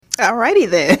Alrighty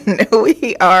then.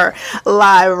 We are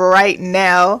live right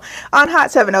now on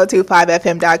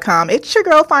hot7025fm.com. It's your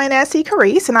girl, Fine Ass C.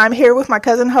 Carice, and I'm here with my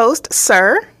cousin host,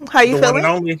 Sir. How you The one and feeling?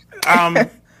 only.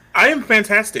 I am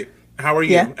fantastic. How are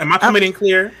Yeah. you? Am I coming in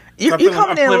clear? You I'm you feeling.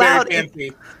 coming I'm in feeling very loud and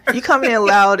fancy. you coming in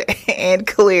loud and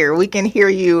clear. We can hear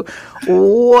you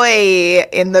way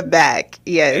in the back.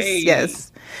 Yes, Hey.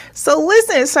 yes. So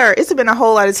listen, sir, it's been a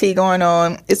whole lot of tea going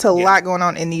on. It's a Yes. lot going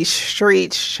on in these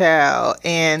streets, child.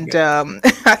 And Yes.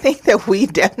 I think that we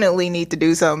definitely need to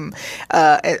do some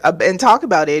and talk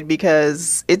about it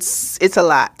because it's a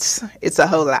lot. It's a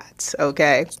whole lot.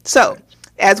 Okay. So Right.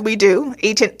 as we do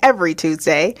each and every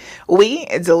Tuesday, we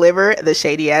deliver the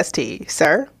shady ass tea.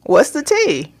 Sir, what's the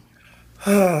tea?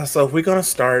 So if we're gonna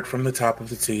start from the top of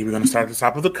the tea, we're gonna start at the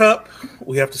top of the cup.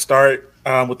 We have to start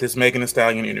with this Megan Thee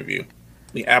Stallion interview.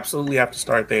 We absolutely have to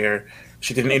start there.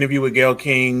 She did an interview with Gayle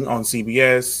King on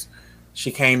CBS. She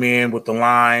came in with the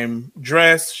lime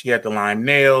dress. She had the lime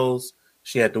nails.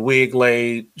 She had the wig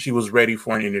laid. She was ready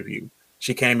for an interview.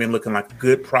 She came in looking like a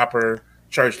good, proper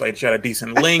church lady. She had a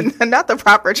decent length. Not the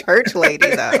proper church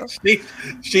lady, though. she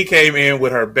she came in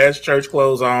with her best church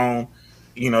clothes on.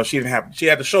 She didn't have she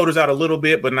had the shoulders out a little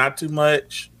bit, but not too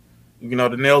much. The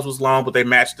nails was long, but they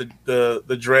matched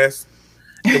the dress.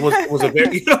 It was a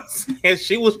very and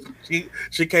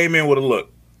she came in with a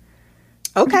look.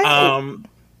 Okay. Um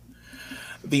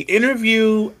the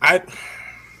interview I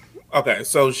okay,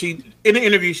 so she in the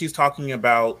interview she's talking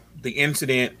about the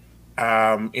incident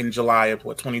in July of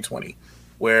 2020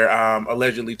 where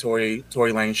allegedly Tory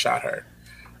Lane shot her.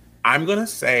 I'm gonna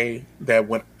say that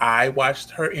when I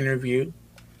watched her interview,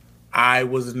 I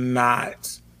was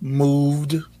not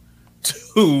moved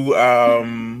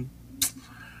to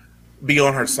be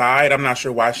on her side. I'm not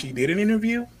sure why she did an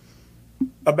interview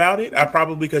about it. I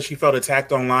probably because she felt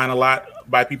attacked online a lot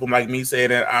by people like me saying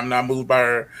that I'm not moved by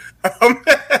her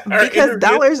because interview.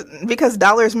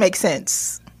 dollars make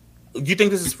sense. Do you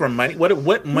think this is for money?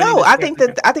 What money No, does she have to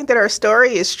have? I think that her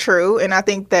story is true, and I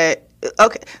think that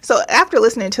okay. So after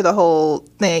listening to the whole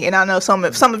thing, and I know some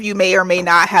of you may or may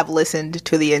not have listened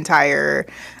to the entire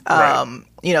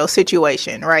Right,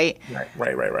 situation, right?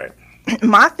 right.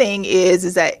 My thing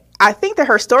is that I think that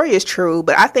her story is true,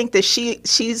 but I think that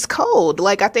she's cold.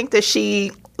 Like I think that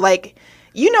she like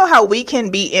how we can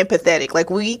be empathetic. Like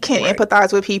we can Right.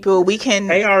 empathize with people. We can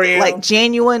Hey, like Ariel.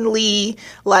 genuinely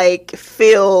like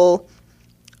feel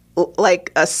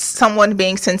like someone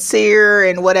being sincere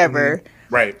and Hmm. whatever.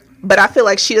 Right. But I feel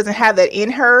like she doesn't have that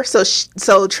in her,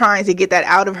 so trying to get that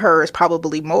out of her is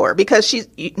probably more because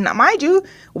now, mind you,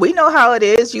 we know how it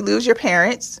is. You lose your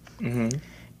parents, Hmm.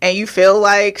 and you feel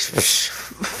like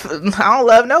I don't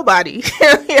love nobody.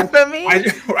 You know what I mean?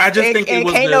 I just And, think it and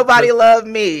was can't nobody love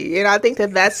me. And I think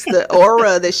that that's the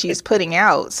aura that she's putting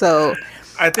out. So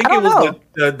I I think it don't was know.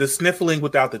 the sniffling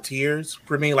without the tears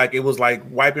for me. Like it was like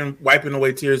wiping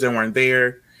away tears that weren't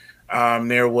there.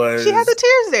 There She had the was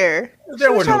tears there. She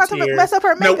there was were trying no not to mess tears. up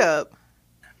her No, makeup.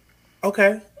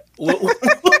 okay. We'll,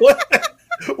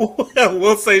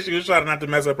 we'll say she was trying not to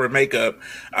mess up her makeup.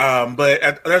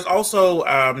 But there's also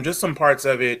just some parts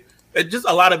of it. Just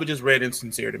a lot of it just read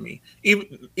insincere to me.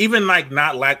 Even like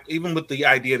not lack even with the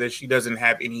idea that she doesn't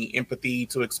have any empathy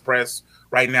to express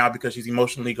right now because she's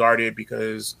emotionally guarded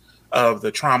because of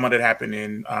the trauma that happened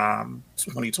in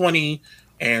 2020,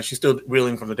 and she's still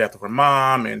reeling from the death of her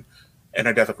mom and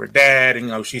her death of her dad,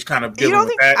 and she's kind of You dealing don't with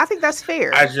think? that. I think that's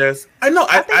fair. I know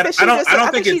I think that I don't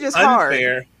I think think she's it's just hard.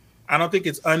 unfair. I don't think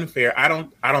it's unfair. I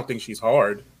don't think she's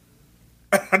hard.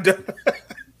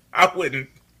 I wouldn't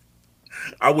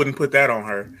I wouldn't put that on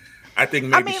her. I think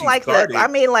maybe she's I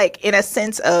guarded. mean like in a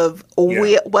sense of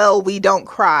Yeah. we don't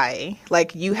cry.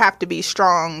 Like you have to be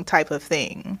strong type of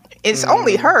thing. It's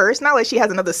only Mm. her. It's not like she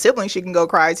has another sibling she can go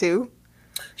cry to.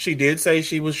 She did say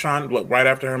she was trying look right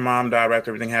after her mom died, right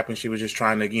after everything happened, she was just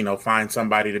trying to, find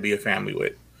somebody to be a family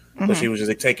with. So she was just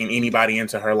like, taking anybody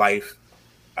into her life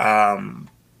um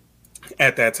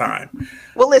at that time.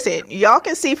 Well, listen, y'all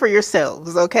can see for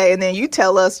yourselves, okay? And then you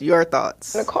tell us your The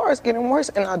thoughts. car is getting worse,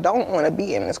 and I don't want to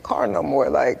be in this car no more.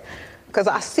 Like, because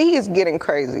I see it's getting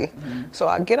crazy. So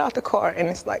I get out the car, and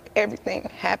it's like everything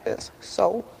happens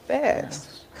so fast.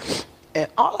 And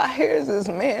all I hear is this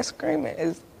man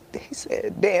screaming. He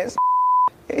said, dance.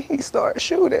 And he started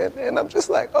shooting. And I'm just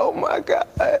like, oh my God.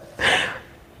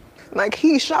 Like,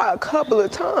 he shot a couple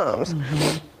of times.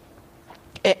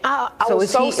 And I So was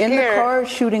is so he scared. in the car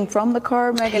shooting from the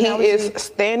car, Megan? He How is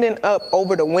standing up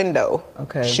over the window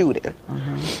Okay. shooting.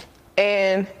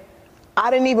 And I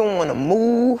didn't even want to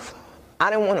move. I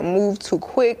didn't want to move too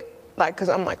quick, like, because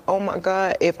I'm like, oh my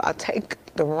God, if I take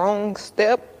the wrong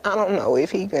step. I don't know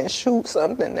if he can shoot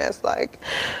something that's like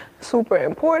super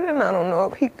important. I don't know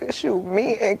if he could shoot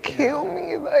me and kill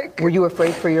me. Like, Were you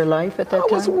afraid for your life at that I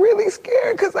time? was really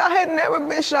scared because I had never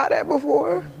been shot at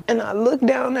before. And I looked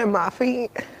down at my feet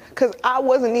because I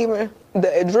wasn't even, the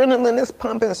adrenaline is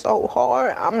pumping so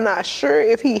hard. I'm not sure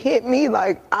if he hit me.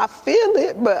 Like, I feel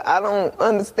it, but I don't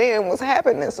understand what's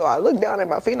happening. So I look down at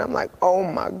my feet and I'm like, oh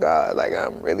my God, like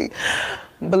I'm really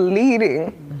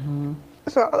bleeding.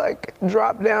 So I like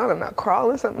drop down and I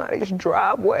crawl in somebody's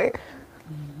driveway.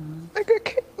 Like, I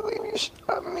can't believe you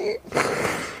shot me.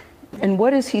 And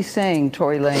what is he saying,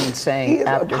 Tory Lanez saying He's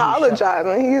after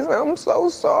apologizing. He's, I'm so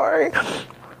sorry.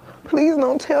 Please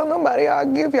don't tell nobody. I'll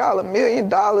give y'all $1 million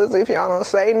if y'all don't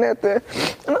say nothing.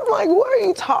 And I'm like, what are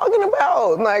you talking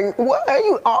about? Like, what are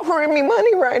you offering me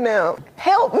money right now?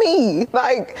 Help me.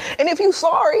 Like, and if you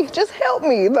sorry, just help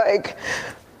me. Like,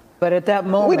 But at that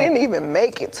moment, we didn't even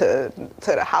make it to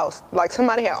the house. Like,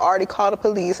 somebody had already called the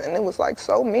police, and it was like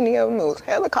so many of them. It was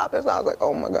helicopters. I was like,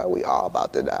 oh my God, we all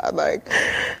about to die. Like,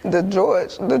 the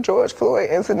George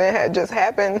Floyd incident had just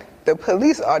happened. The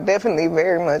police are definitely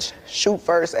very much shoot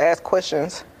first, ask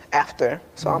questions after.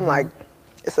 So I'm like,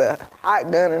 it's a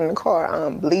hot gun in the car.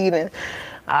 I'm bleeding.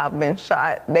 I've been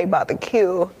shot. They about to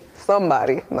kill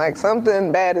somebody. Like,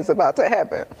 something bad is about to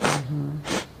happen.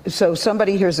 so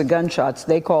somebody hears the gunshots,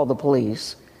 they call the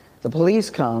police. The police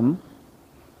come,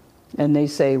 and they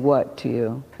say what to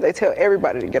you? They tell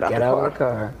everybody to get out Get the out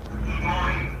car. of the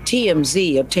car.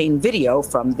 TMZ obtained video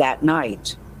from that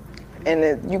night. And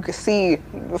then you could see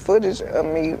the footage of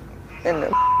me in the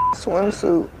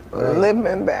swimsuit,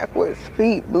 limping backwards,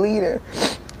 feet bleeding.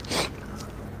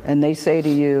 And they say to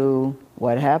you,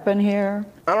 what happened here?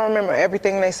 I don't remember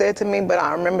everything they said to me, but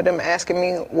I remember them asking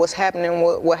me what's happening,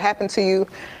 what happened to you.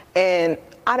 And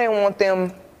I didn't want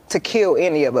them to kill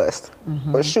any of us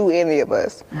or shoot any of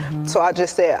us. So I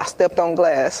just said I stepped on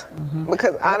glass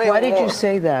because I didn't Why did you want-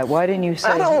 say that? Why didn't you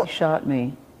say don't- he shot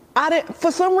me? I didn't,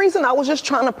 for some reason, I was just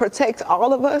trying to protect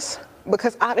all of us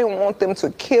because I didn't want them to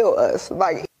kill us.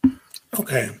 Like,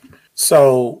 Okay,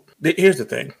 so here's the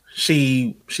thing.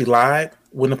 She lied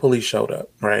when the police showed up,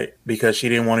 right? Because she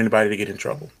didn't want anybody to get in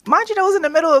trouble. Mind you, that was in the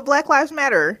middle of Black Lives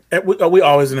Matter. We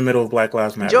always in the middle of Black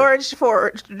Lives Matter. George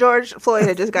Floyd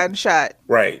had just gotten shot.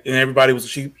 Right, and everybody was.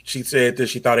 She said that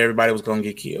she thought everybody was going to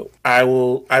get killed. I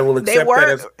will accept that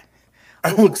as.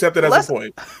 I will accept it as a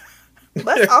point.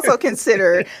 Let's also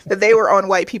consider that they were on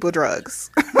white people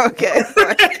drugs. Okay.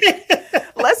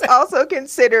 Let's also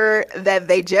consider that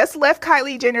they just left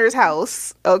Kylie Jenner's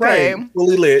house. Okay. Right.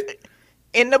 Fully lit.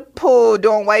 In the pool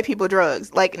doing white people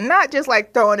drugs. Like, not just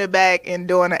like throwing it back and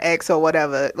doing an X or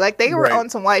whatever. Like, they were on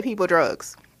some white people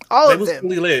drugs. All of them. They was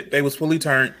fully lit. They was fully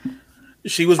turned.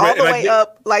 She was all the way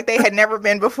up like they had never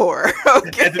been before.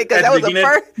 Okay. Because that was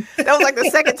that was like the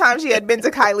second time she had been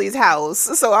to Kylie's house.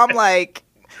 So I'm like,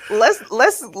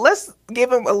 let's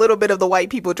give him a little bit of the white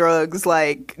people drugs,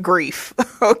 like grief.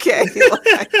 Okay.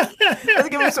 Like, let's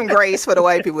give him some grace for the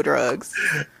white people drugs.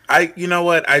 You know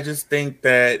what? I just think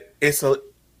that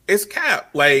it's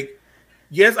cap. Like,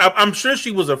 yes, I'm sure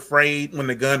she was afraid when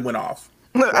the gun went off.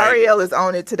 Right? Ariel is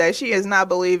on it today. She is not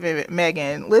believing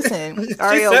Megan. Listen,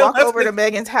 Ariel, walk over to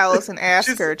Megan's house and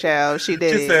ask her, child. She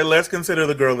did. She said, let's consider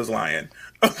the girl is lying.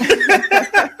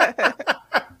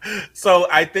 So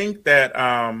I think that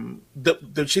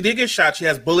she did get shot. She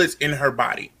has bullets in her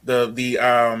body.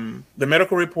 The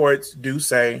medical reports do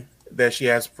say that she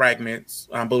has fragments,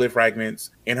 bullet fragments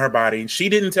in her body. She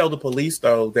didn't tell the police,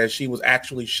 though, that she was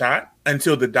actually shot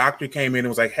until the doctor came in and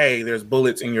was like, hey, there's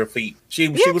bullets in your feet. She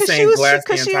was saying glass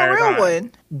the entire time.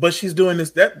 One. But she's doing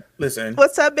this. Listen.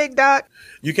 What's up, big doc?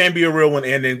 You can't be a real one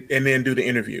and then do the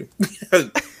interview.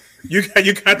 You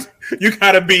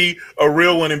gotta be a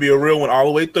real one and be a real one all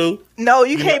the way through. No,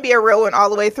 you can't be a real one all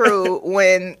the way through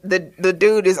when the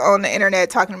dude is on the internet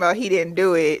talking about he didn't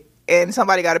do it. And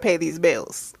somebody got to pay these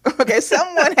bills. Okay,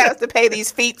 someone has to pay these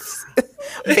feet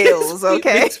bills.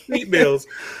 Okay, feet bills.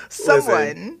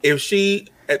 Someone. Listen,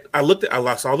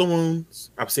 I saw the wounds.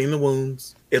 I've seen the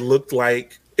wounds. It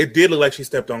did look like she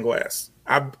stepped on glass.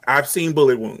 I've seen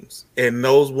bullet wounds, and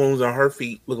those wounds on her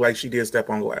feet look like she did step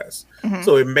on glass. Mm-hmm.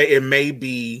 So it may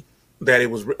be that it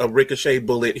was a ricochet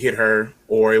bullet hit her,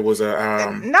 or it was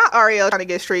a not Ariel trying to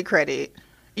get street credit.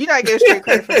 You're not getting street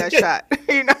credit for that shot.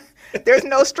 You know. There's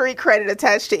no street credit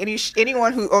attached to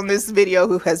anyone who on this video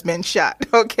who has been shot.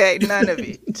 Okay, none of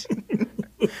it.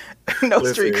 No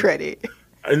street credit.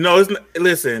 No, it's not,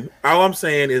 listen. All I'm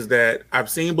saying is that I've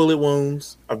seen bullet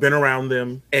wounds. I've been around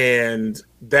them, and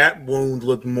that wound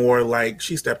looked more like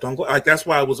she stepped on. Like that's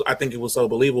why I think it was so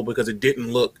believable because it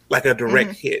didn't look like a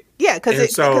direct hit. Yeah, because they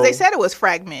said it was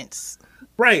fragments.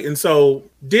 Right, and so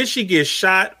did she get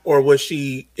shot or was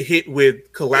she hit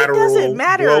with collateral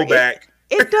blowback?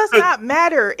 It does not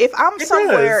matter. If I'm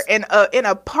somewhere and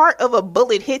a part of a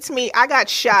bullet hits me, I got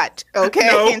shot.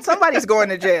 Okay, and somebody's going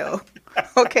to jail.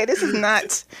 Okay, this is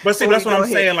not. But see, that's what I'm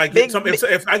saying. Like,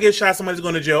 if I get shot, somebody's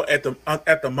going to jail at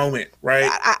the moment, right?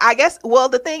 I guess. Well,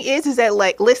 the thing is that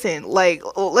like, listen, like,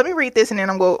 let me read this and then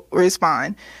I'm going to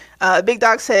respond. Big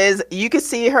Doc says you could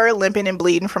see her limping and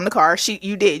bleeding from the car.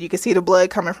 You could see the blood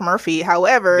coming from her feet.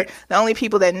 However, the only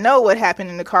people that know what happened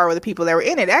in the car were the people that were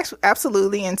in it.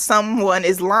 Absolutely, and someone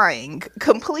is lying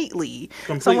completely.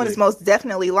 Someone is most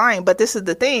definitely lying. But this is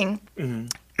the thing.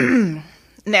 Mm-hmm.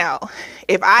 Now,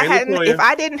 if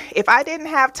I didn't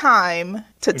have time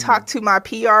to talk to my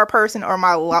PR person or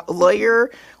my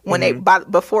lawyer when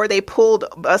before they pulled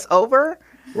us over,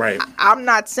 right? I'm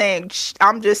not saying.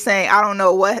 I'm just saying I don't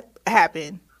know what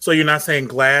happened. So you're not saying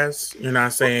glass? You're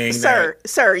not saying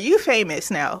Sir, you famous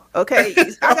now, okay?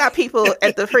 I got people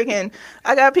at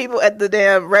the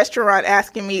damn restaurant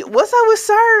asking me, what's up with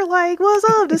Sir? Like, what's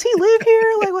up? Does he live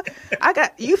here? Like, what?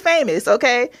 You famous,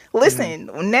 okay?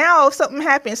 Listen, now if something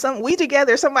happens, we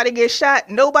together, somebody gets shot,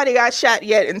 nobody got shot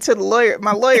yet until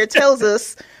my lawyer tells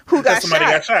us who got somebody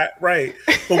shot. Got shot, right?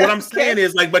 But what I'm saying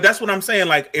is like, but that's what I'm saying.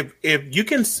 Like, if you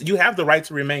have the right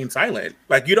to remain silent.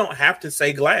 Like, you don't have to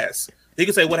say glass. You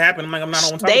can say what happened. I'm like, I'm not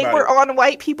on top about it. They were on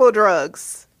white people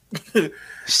drugs.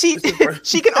 She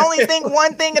can only think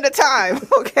one thing at a time.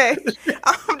 Okay,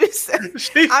 I'm just saying.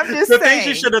 The thing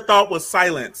she should have thought was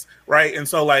silence, right? And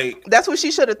so like that's what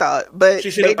she should have thought. But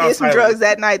they did some drugs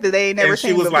that night that they ain't never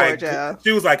seen before.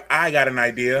 She was like, I got an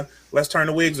idea. Let's turn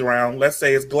the wigs around. Let's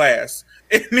say it's glass,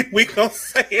 and then we gonna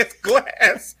say it's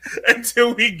glass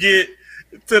until we get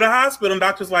to the hospital. And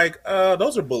doctor's like,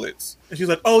 those are bullets. And she's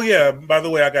like, oh yeah, by the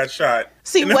way, I got shot.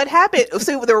 See, what happened?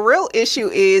 See, the real issue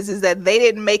is that they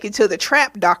didn't make it to the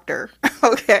trap doctor.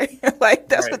 Okay, like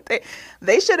that's right. What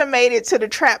they should have made it to the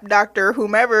trap doctor,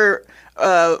 whomever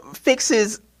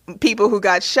fixes people who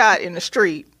got shot in the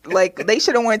street. Like they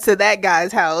should have went to that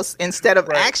guy's house instead of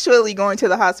actually going to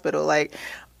the hospital. Like,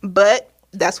 but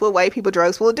that's what white people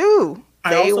drugs will do.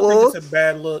 I also think it's a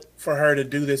bad look for her to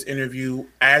do this interview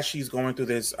as she's going through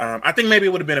this. I think maybe it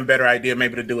would have been a better idea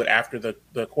maybe to do it after the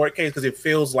court case because it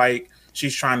feels like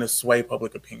she's trying to sway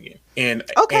public opinion.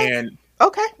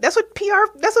 Okay, that's what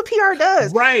PR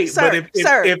does, right? Sir,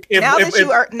 now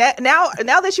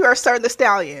that you are Sir the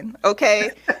Stallion,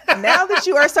 okay. Now that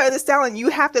you are Sir the Stallion, you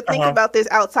have to think about this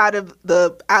outside of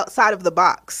the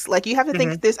box. Like you have to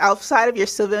think this outside of your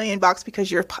civilian box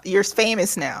because you're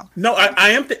famous now. No, I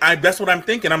am. That's what I'm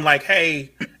thinking. I'm like,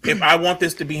 hey, if I want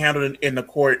this to be handled in the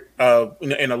court of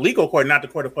in a legal court, not the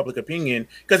court of public opinion,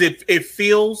 because it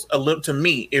feels a little to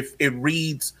me. If it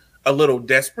reads a little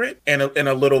desperate and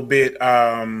a little bit it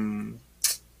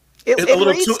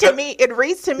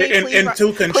reads to me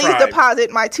please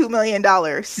deposit my $2 million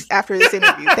after this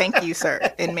interview. Thank you, sir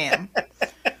and ma'am.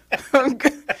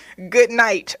 Good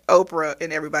night, Oprah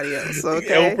and everybody else.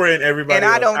 Okay, Oprah and everybody and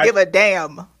else. I don't give a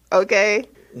damn. Okay,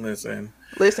 listen,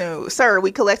 sir,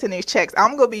 we collecting these checks.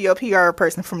 I'm gonna be your PR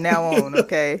person from now on.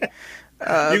 Okay,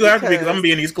 you're gonna have to be because I'm gonna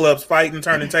be in these clubs fighting,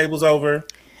 turning tables over.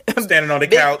 Standing on the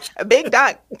couch. Big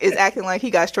Doc is acting like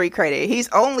he got street credit.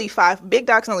 Big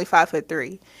Doc's only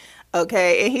 5'3".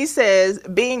 Okay, and he says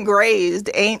being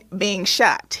grazed ain't being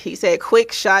shot. He said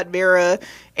Quick shot Vera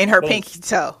in her pinky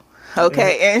toe.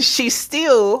 Okay, and she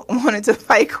still wanted to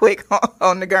fight Quick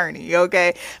on the gurney.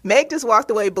 Okay, Meg just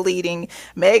walked away bleeding.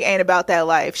 Meg ain't about that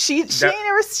life. She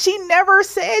never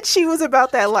said she was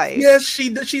about that life. Yes,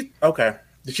 she okay.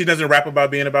 She doesn't rap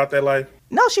about being about that life.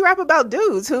 No, she rap about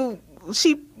dudes who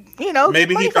she.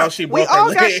 Maybe he thought she broke her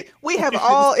leg. We have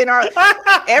all in our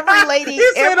every lady.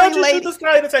 He said, "Don't you shoot this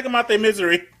guy to take him out their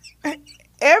misery."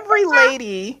 Every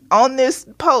lady on this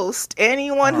post,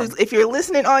 anyone who's, if you're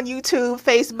listening on YouTube,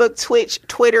 Facebook, Twitch,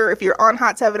 Twitter, if you're on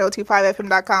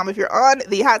hot7025fm.com, if you're on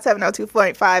the Hot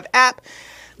 702.5 app,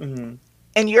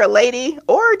 and you're a lady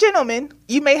or a gentleman,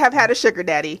 you may have had a sugar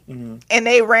daddy, and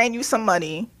they ran you some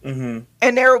money, and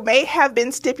there may have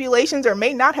been stipulations or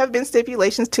may not have been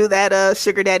stipulations to that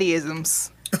sugar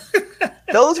daddy-isms.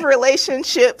 Those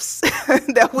relationships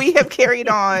that we have carried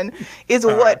on is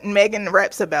what Megan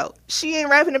raps about. She ain't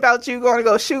rapping about you going to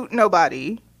go shoot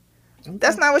nobody. Okay.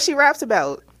 That's not what she raps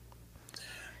about.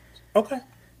 Okay.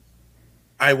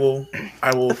 I will.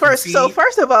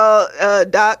 First of all,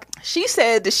 Doc, she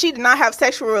said that she did not have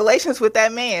sexual relations with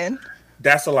that man.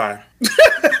 That's a lie.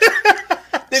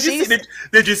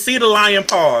 Did you see the lion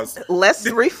pause? Let's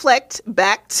reflect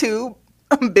back to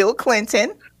Bill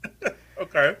Clinton.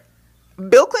 Okay.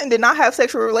 Bill Clinton did not have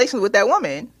sexual relations with that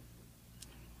woman.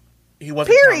 He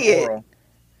wasn't counting oral.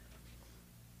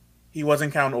 He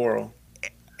wasn't counting oral.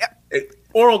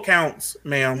 Oral counts,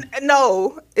 ma'am.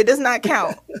 No, it does not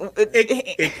count.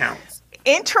 It counts.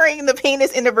 Entering the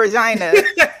penis in the vagina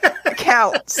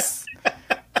counts.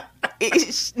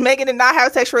 Megan did not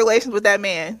have sexual relations with that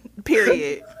man.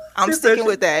 Period. I'm sticking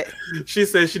with that. She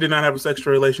said she did not have a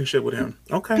sexual relationship with him.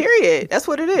 Okay. Period. That's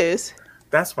what it is.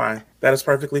 That's fine. That is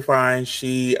perfectly fine.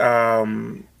 She,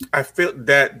 I feel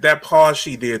that pause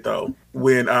she did though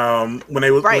when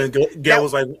when Gail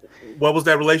was like, "What was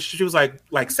that relationship?" She was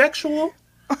like sexual.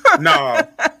 No,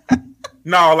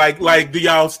 like do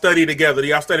y'all study together? Do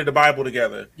y'all study the Bible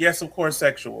together? Yes, of course,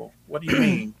 sexual. What do you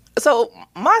mean? So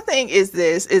my thing is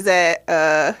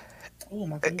that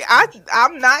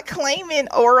I'm not claiming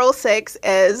oral sex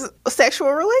as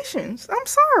sexual relations. I'm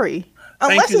sorry.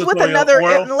 Unless it's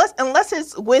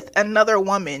with another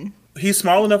woman. He's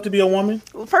small enough to be a woman?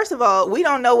 Well, first of all, we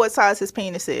don't know what size his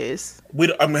penis is.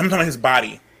 I'm talking about his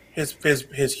body.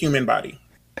 His human body.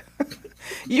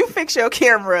 You fix your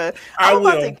camera. I'm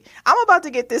about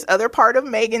to get this other part of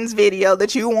Megan's video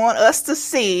that you want us to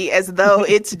see as though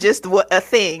it's just a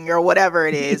thing or whatever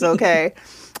it is, okay?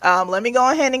 Let me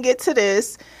go ahead and get to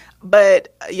this.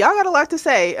 But y'all got a lot to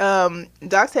say.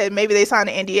 Doc said maybe they signed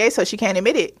an NDA so she can't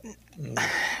admit it.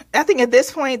 I think at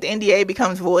this point the NDA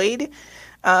becomes void.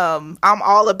 I'm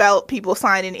all about people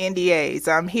signing NDAs.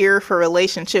 I'm here for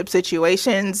relationship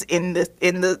situations in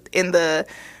the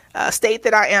state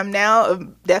that I am now.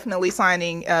 I'm definitely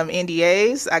signing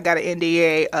NDAs. I got an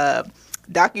NDA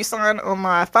DocuSign on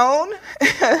my phone,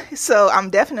 so I'm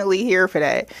definitely here for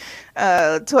that.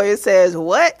 Toya says,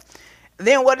 "What?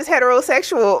 Then what is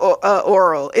heterosexual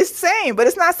oral? It's the same, but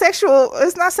it's not sexual.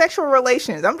 It's not sexual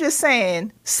relations. I'm just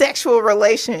saying sexual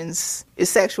relations is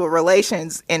sexual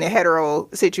relations in a hetero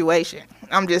situation.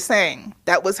 I'm just saying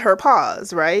that was her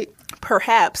pause, right?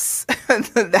 Perhaps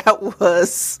that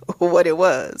was what it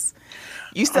was.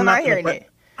 You still not hearing it?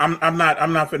 I'm not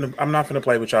finna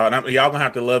play with y'all. Y'all gonna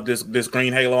have to love this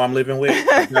green halo I'm living with.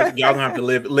 Y'all gonna have to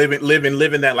live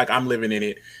in that like I'm living in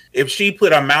it. If she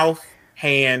put a mouth,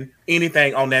 hand,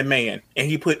 anything on that man, and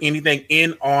he put anything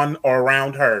in, on, or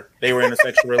around her, they were in a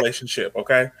sexual relationship.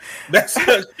 Okay, that's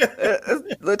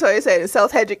Latoya said,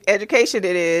 self-education.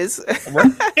 It is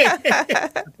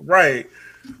right.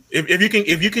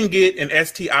 If you can get an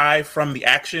STI from the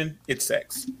action, it's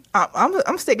sex.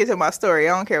 I'm sticking to my story.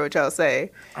 I don't care what y'all say.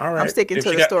 All right. I'm sticking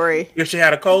to the story. If she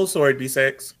had a cold sore, it'd be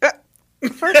sex.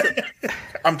 First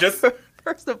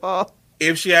of all.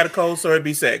 If she had a cold sore, it'd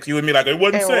be sex. You would be like, it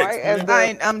wasn't sex.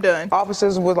 Right, I'm done.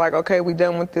 Officers was like, okay, we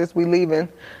done with this. We leaving.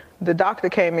 The doctor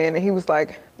came in and he was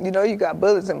like, you got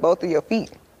bullets in both of your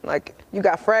feet. Like, you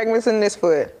got fragments in this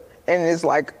foot and it's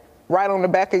like right on the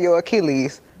back of your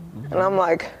Achilles. Mm-hmm. And I'm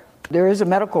like... There is a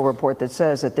medical report that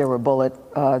says that there were bullets,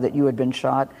 that you had been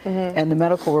shot. Mm-hmm. And the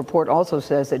medical report also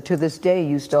says that to this day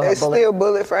you still have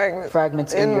bullet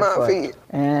fragments in my foot. Feet.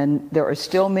 And there are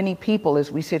still many people, as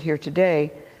we sit here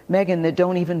today, Megan, that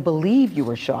don't even believe you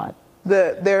were shot.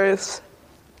 There is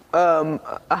a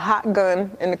hot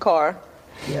gun in the car.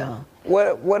 Yeah.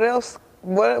 What else?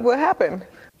 What happened?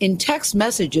 In text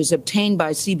messages obtained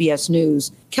by CBS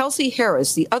News, Kelsey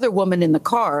Harris, the other woman in the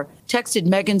car, texted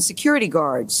Megan's security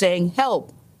guard saying,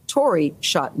 "Help, Tory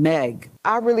shot Meg."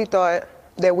 I really thought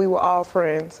that we were all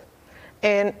friends.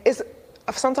 And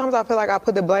sometimes I feel like I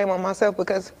put the blame on myself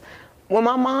because when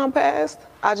my mom passed,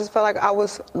 I just felt like I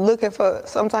was looking for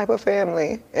some type of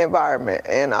family environment,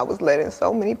 and I was letting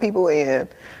so many people in,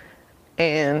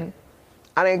 and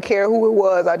I didn't care who it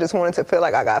was. I just wanted to feel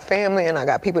like I got family and I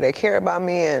got people that care about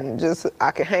me, and just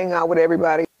I could hang out with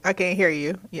everybody. I can't hear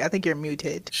you. Yeah, I think you're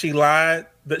muted. She lied.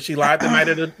 She lied the night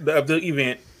of the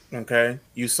event. Okay,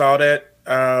 you saw that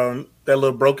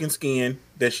little broken skin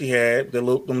that she had, the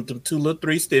two little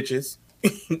 3 stitches.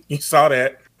 You saw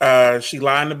that. She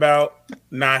lying about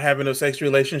not having a sex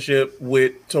relationship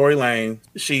with Tory Lanez.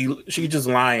 She just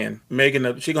lying.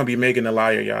 She gonna be Megan the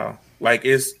liar, y'all. Like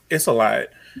it's a lie.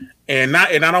 And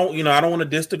I don't want to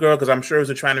diss the girl because I'm sure it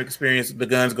was trying to experience the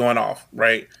guns going off,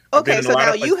 right? Okay, so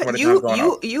now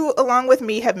you along with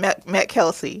me have met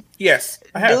Kelsey. Yes,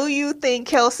 I have. Do you think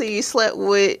Kelsey slept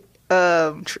with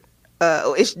the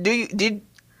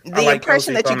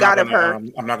impression that you got of her?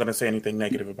 I'm not going to say anything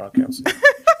negative about Kelsey.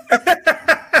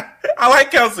 I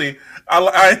like Kelsey.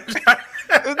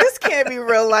 This can't be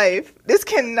real life. This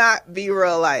cannot be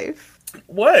real life.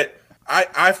 What?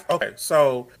 Okay,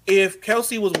 so if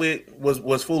Kelsey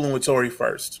was fooling with Tori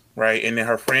first, right, and then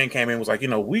her friend came in and was like,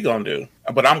 we gonna do,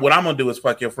 but what I'm gonna do is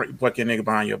fuck your nigga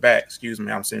behind your back. Excuse me,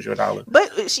 I'm sending you $1.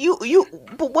 But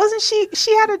but wasn't she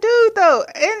had a dude though,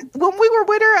 and when we were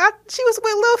with her, she was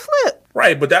with Lil Flip.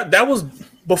 Right, but that was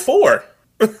before.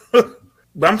 But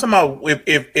I'm talking about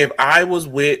if I was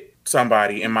with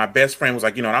somebody and my best friend was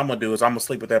like, what I'm gonna do is I'm gonna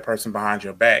sleep with that person behind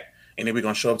your back. And then we're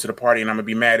gonna show up to the party, and I'm gonna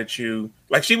be mad at you.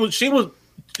 Like she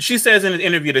says in an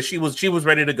interview that she was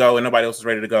ready to go, and nobody else was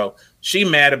ready to go. She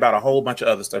mad about a whole bunch of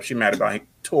other stuff. She mad about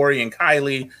Tori and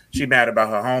Kylie. She mad about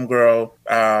her homegirl,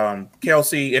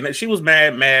 Kelsey, and she was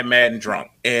mad, and drunk.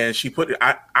 And she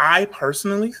I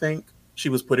personally think she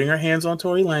was putting her hands on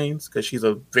Tory Lanez because she's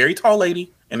a very tall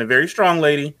lady and a very strong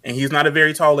lady, and he's not a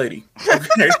very tall lady.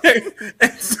 Okay?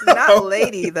 Not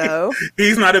lady though.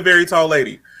 He's not a very tall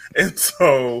lady, and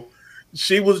so.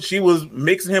 She was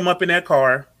mixing him up in that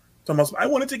car. Almost, I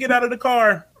wanted to get out of the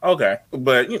car. Okay,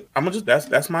 but I'm gonna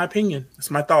that's my opinion.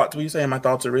 That's my thoughts. What are you saying? My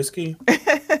thoughts are risky.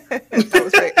 I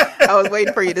was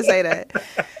waiting for you to say that.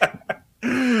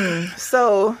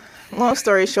 So, long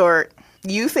story short,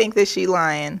 you think that she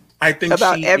lying? I think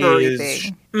about she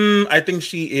everything. I think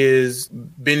she is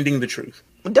bending the truth.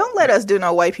 Don't let us do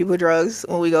no white people drugs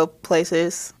when we go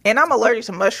places. And I'm allergic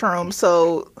to mushrooms,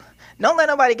 so. Don't let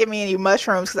nobody give me any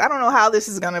mushrooms because I don't know how this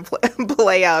is going to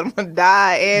play out. I'm going to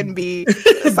die and be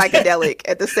psychedelic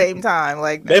at the same time.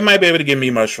 Like they might be able to give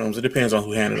me mushrooms. It depends on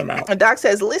who handed them out. A doc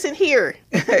says, listen here.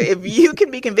 If you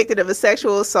can be convicted of a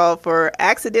sexual assault for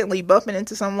accidentally bumping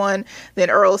into someone,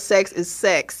 then oral sex is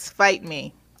sex. Fight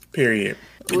me. Period.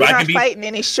 We're not fighting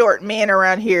any short men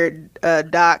around here,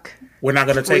 Doc. We're not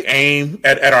going to take aim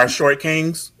at our short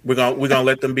kings. We're gonna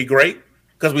let them be great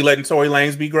because we letting Tory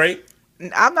Lanez be great.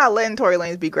 I'm not letting Tory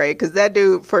Lanez be great because that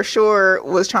dude for sure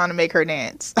was trying to make her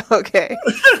dance. Okay.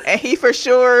 And he for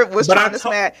sure was trying to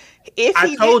smash. If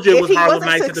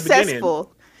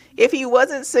he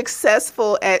wasn't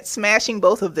successful at smashing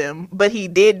both of them, but he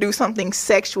did do something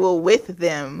sexual with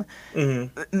them,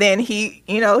 then he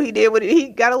did what he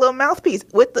got a little mouthpiece.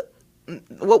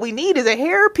 What we need is a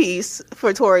hairpiece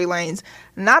for Tory Lanez,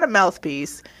 not a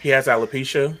mouthpiece. He has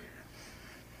alopecia.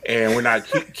 And we're not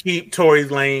keep Tory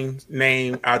Lanez's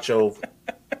name out your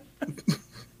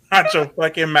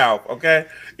fucking mouth, okay?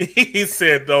 He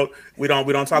said though we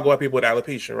don't talk about people with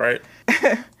alopecia, right?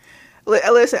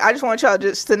 Listen, I just want y'all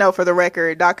just to know for the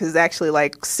record, Doc is actually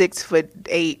like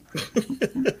 6'8",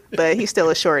 but he's still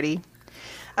a shorty.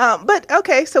 But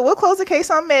okay, so we'll close the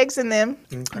case on Megs and them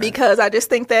because I just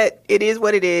think that it is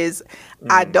what it is.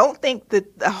 I don't think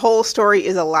that the whole story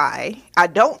is a lie. I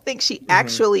don't think she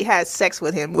actually had sex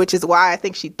with him, which is why I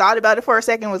think she thought about it for a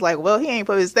second, was like, well, he ain't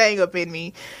put his thing up in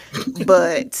me.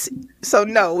 But so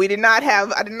no, I did not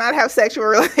have sexual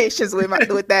relations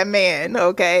with that man.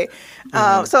 Okay.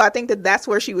 So I think that's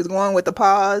where she was going with the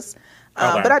pause.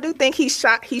 But I do think he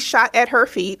shot at her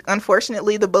feet.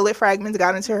 Unfortunately, the bullet fragments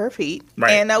got into her feet,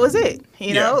 and that was it.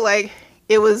 You know, like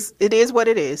it is what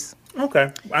it is.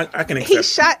 Okay, I can accept. He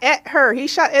shot at her. He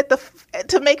shot at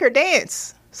to make her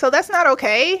dance. So that's not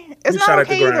okay. It's not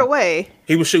okay either way.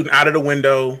 He was shooting out of the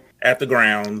window at the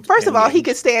ground. First of all, he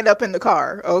could stand up in the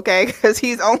car, okay, because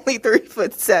he's only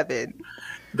 3'7".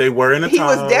 They were in a He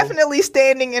was definitely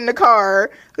standing in the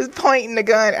car, was pointing the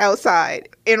gun outside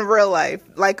in real life.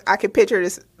 Like I could picture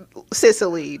this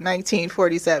Sicily,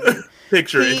 1947.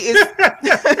 Picture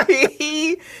it.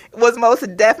 He was most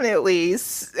definitely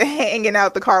hanging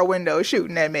out the car window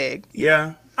shooting at Meg.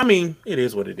 Yeah. I mean, it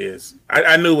is what it is.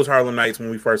 I knew it was Harlem Nights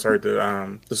when we first heard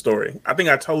the story. I think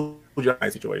I told you my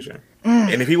situation.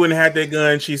 And if he wouldn't have had that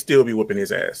gun, she'd still be whooping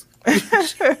his ass.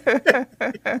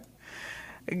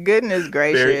 Goodness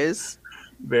gracious.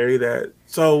 Very that.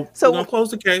 So we're going to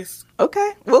close the case.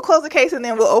 Okay. We'll close the case and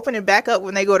then we'll open it back up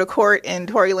when they go to court and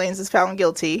Tory Lanez is found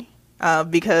guilty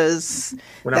because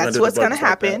that's what's going to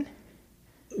happen.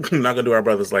 We're not going to do our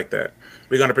brothers like that.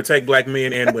 We're going to protect black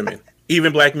men and women,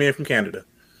 even black men from Canada.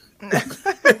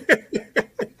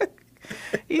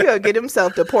 He going to get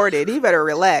himself deported. He better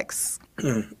relax.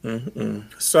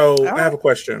 So I have a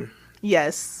question.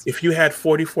 Yes. If you had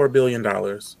 $44 billion,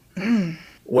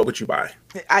 what would you buy?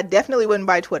 I definitely wouldn't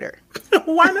buy Twitter.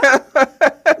 Why not?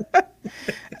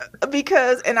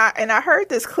 Because I heard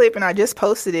this clip and I just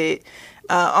posted it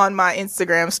on my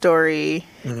Instagram story.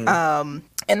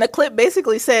 And the clip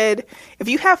basically said, if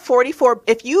you have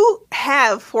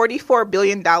 $44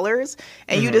 billion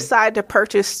and you decide to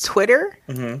purchase Twitter,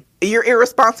 you're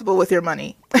irresponsible with your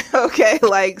money. Okay,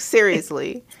 like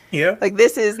seriously. Yeah. Like,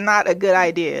 this is not a good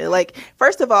idea. Like,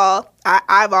 first of all,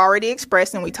 I've already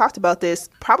expressed, and we talked about this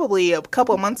probably a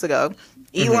couple of months ago.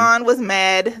 Elon was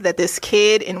mad that this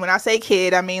kid, and when I say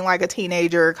kid, I mean like a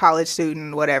teenager, college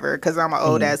student, whatever, because I'm an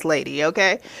old ass lady,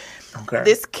 okay? Okay.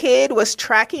 This kid was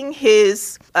tracking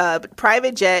his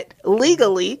private jet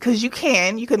legally, because you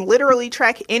can literally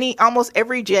track almost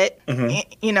every jet,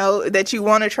 you know, that you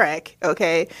want to track,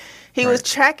 okay? He was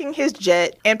tracking his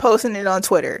jet and posting it on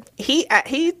Twitter. He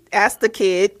asked the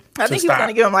kid, I think he was going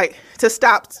to give him like to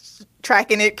stop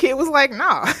tracking it. Kid was like,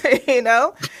 nah, you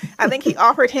know. I think he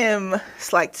offered him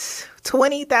like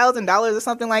 $20,000 or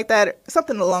something like that,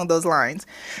 something along those lines.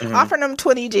 Offered him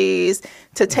 20 G's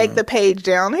to take the page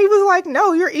down. He was like,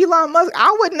 no, you're Elon Musk.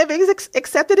 I wouldn't have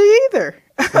accepted it either.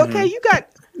 Okay, you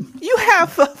have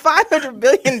 $500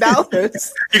 billion.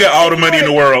 You got all the money in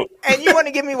the world. And you want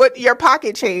to give me your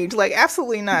pocket change? Like,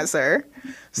 absolutely not, sir.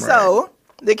 Right. So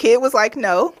the kid was like,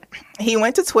 no. He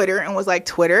went to Twitter and was like,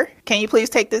 Twitter, can you please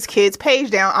take this kid's page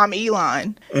down? I'm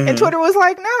Elon. And Twitter was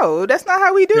like, no, that's not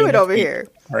how we do it over here.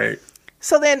 Right.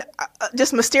 So then,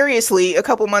 just mysteriously, a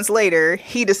couple months later,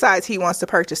 he decides he wants to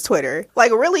purchase Twitter.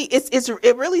 Like, really,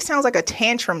 it really sounds like a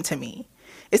tantrum to me.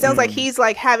 It sounds like he's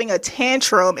like having a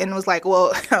tantrum and was like,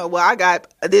 well, I got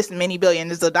this many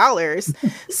billions of dollars,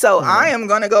 so I am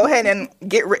going to go ahead and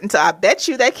get written to. I bet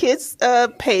you that kid's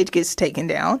page gets taken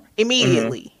down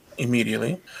immediately.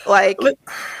 Immediately. Like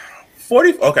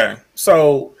 40. Okay.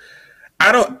 So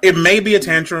it may be a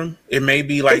tantrum. It may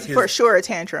be like for sure a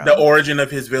tantrum. The origin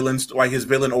of his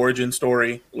villain origin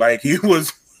story. Like he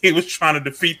was trying to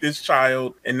defeat this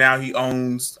child, and now he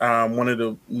owns one of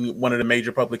the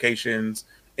major publications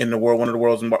in the world, one of the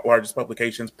world's largest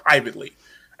publications privately.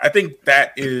 I think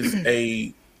that is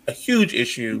a huge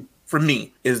issue for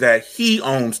me, is that he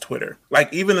owns Twitter.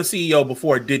 Like, even the CEO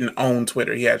before didn't own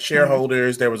Twitter. He had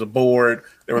shareholders, there was a board,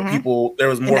 there were people, there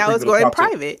was more people. Now it's going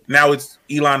private. Now it's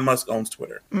Elon Musk owns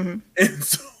Twitter. And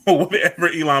so whatever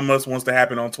Elon Musk wants to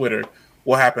happen on Twitter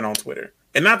will happen on Twitter.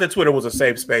 And not that Twitter was a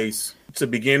safe space to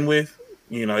begin with.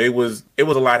 You know, it was a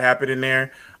lot happening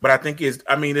there. But I think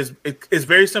it's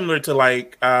very similar to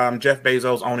like Jeff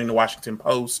Bezos owning the Washington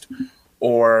Post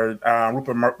or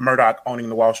Rupert Murdoch owning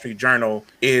the Wall Street Journal.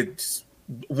 It's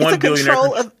one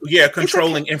billionaire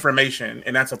controlling information,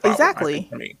 and that's a problem. Exactly.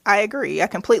 For me. I agree. I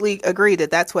completely agree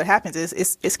that's what happens.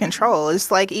 It's control. It's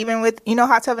like even with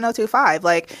Hot 7025.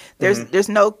 Like there's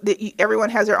no everyone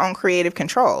has their own creative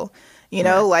control. You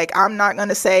know, like I'm not going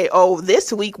to say, oh,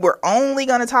 this week we're only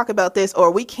going to talk about this, or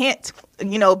we can't,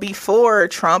 be for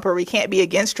Trump, or we can't be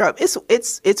against Trump.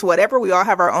 It's whatever. We all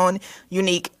have our own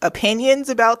unique opinions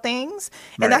about things.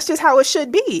 And that's just how it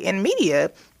should be in media.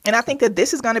 And I think that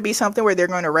this is going to be something where they're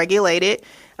going to regulate it.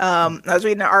 I was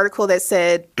reading an article that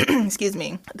said, excuse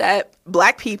me, that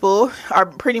Black people are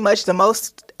pretty much the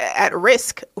most at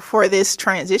risk for this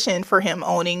transition for him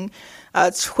owning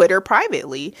Twitter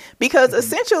privately, because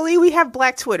essentially we have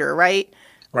Black Twitter, right?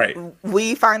 Right.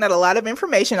 We find out a lot of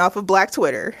information off of Black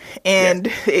Twitter, and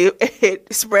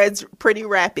it spreads pretty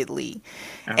rapidly.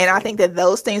 Absolutely. And I think that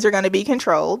those things are going to be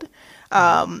controlled.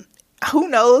 Who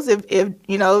knows if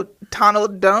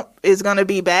Donald Trump is going to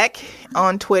be back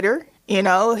on Twitter?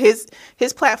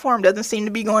 His platform doesn't seem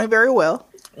to be going very well.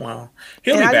 Well,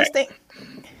 he'll be back.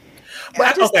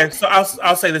 So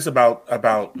I'll say this about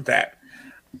that.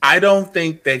 I don't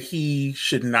think that he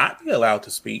should not be allowed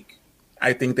to speak.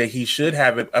 I think that he should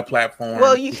have a platform.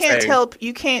 Well, you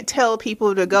can't tell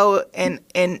people to go and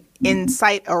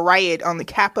incite a riot on the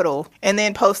Capitol and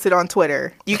then post it on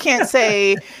Twitter. You can't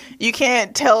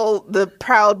tell the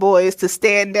Proud Boys to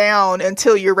stand down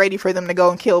until you're ready for them to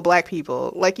go and kill Black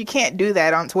people. Like, you can't do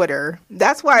that on Twitter.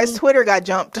 That's why his Twitter got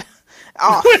jumped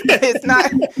off. It's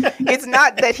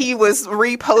not that he was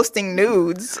reposting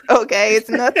nudes. Okay, it's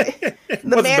nothing.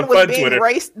 The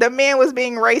man was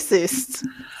being racist.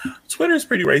 Twitter's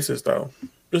pretty racist, though.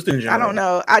 Just in general. I don't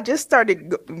know. I just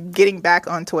started getting back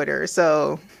on Twitter,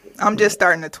 so I'm just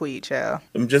starting to tweet, child.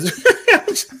 And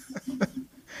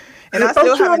I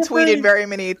still haven't tweeted very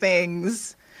many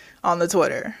things on the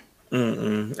Twitter.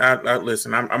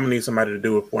 Listen, I'm gonna need somebody to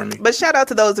do it for me. But shout out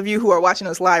to those of you who are watching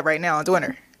us live right now on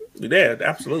Twitter. Yeah,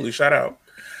 absolutely. Shout out.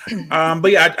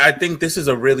 But yeah, I think this is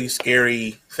a really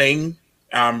scary thing.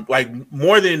 Like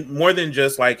more than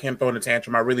just like him throwing a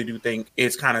tantrum, I really do think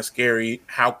it's kind of scary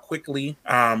how quickly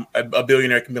a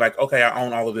billionaire can be like, okay, I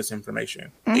own all of this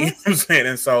information. You know what I'm saying?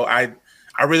 And so I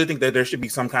I really think that there should be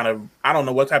some kind of, I don't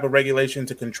know what type of regulation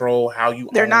to control how you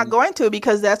They're not going to,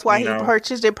 because that's why he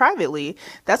purchased it privately.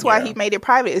 That's why he made it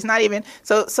private. It's not even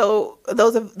so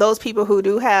those people who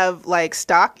do have like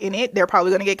stock in it, they're probably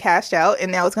going to get cashed out,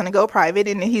 and now it's going to go private,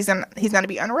 and he's going to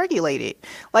be unregulated.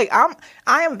 Like I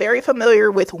am very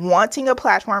familiar with wanting a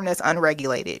platform that's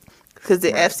unregulated, because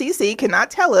the FCC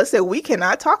cannot tell us that we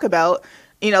cannot talk about,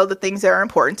 the things that are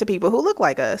important to people who look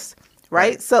like us,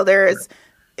 right? So there's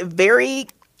very,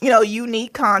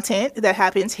 unique content that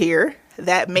happens here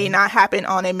that may not happen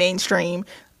on a mainstream,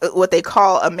 what they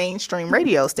call a mainstream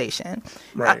radio station.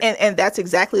 Right. And that's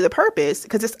exactly the purpose,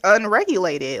 because it's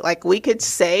unregulated. Like, we could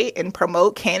say and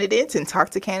promote candidates and talk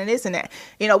to candidates, and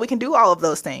we can do all of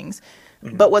those things.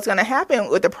 Mm-hmm. But what's going to happen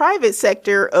with the private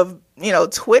sector of,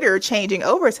 Twitter changing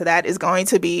over to that is going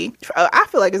to be, I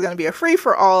feel like it's going to be a free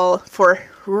for all for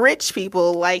rich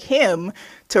people like him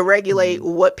to regulate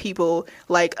what people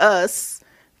like us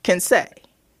can say.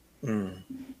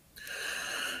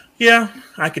 Yeah,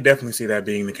 I could definitely see that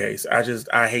being the case.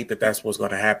 I hate that that's what's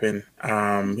going to happen.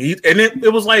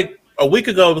 It was like a week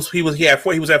ago. He was at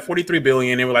 43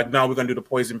 billion. They were like, no, we're going to do the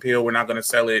poison pill. We're not going to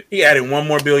sell it. He added $1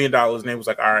 more billion, and it was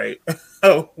like, all right,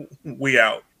 we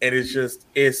out. And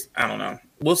it's I don't know.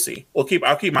 We'll see. I'll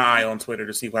keep my eye on Twitter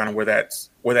to see kind of where that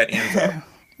ends up.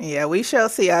 Yeah, we shall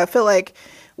see. I feel like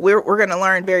we're going to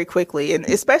learn very quickly, and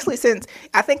especially since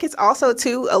I think it's also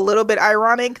too a little bit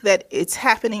ironic that it's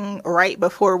happening right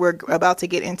before we're about to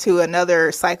get into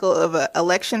another cycle of an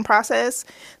election process.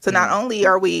 So not only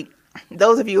are we,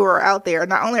 those of you who are out there,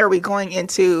 not only are we going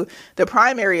into the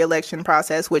primary election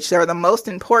process, which are the most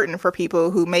important for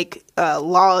people who make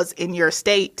laws in your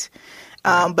state,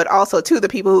 but also to the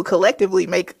people who collectively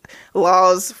make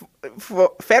laws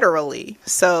federally.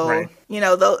 So,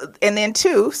 and then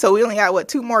so we only got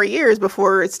 2 more years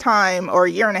before it's time, or a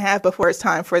year and a half before it's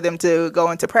time for them to go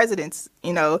into presidents,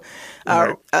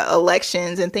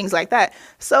 elections and things like that.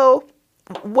 So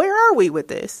where are we with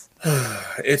this?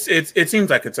 It seems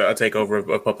like it's a takeover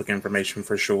of public information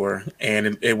for sure,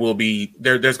 and it will be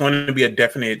there's going to be a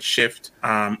definite shift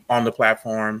on the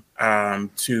platform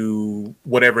to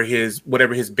whatever his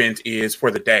bent is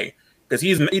for the day, because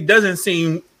he doesn't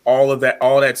seem all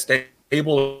that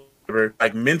stable.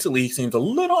 Like, mentally, he seems a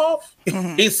little off.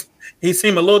 Mm-hmm. He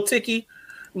seemed a little ticky,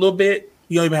 a little bit.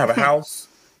 He don't even have a house.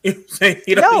 I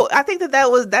think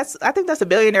that's a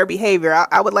billionaire behavior.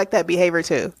 I would like that behavior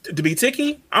too. To be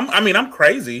ticky? I'm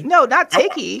crazy. No, not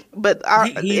ticky, but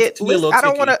I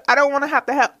don't want to have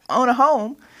to own a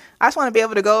home. I just want to be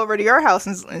able to go over to your house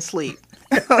and sleep.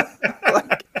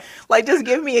 like just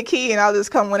give me a key and I'll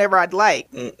just come whenever I'd like.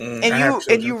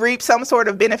 And you reap some sort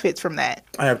of benefits from that.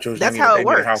 I have children. That's how it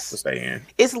works. House to stay in.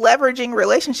 It's leveraging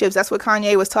relationships. That's what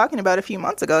Kanye was talking about a few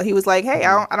months ago. He was like, hey,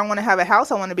 I don't want to have a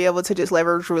house. I want to be able to just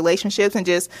leverage relationships and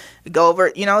just go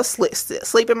over,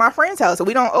 sleep in my friend's house. So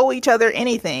we don't owe each other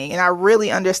anything. And I really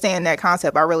understand that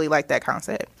concept. I really like that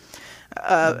concept.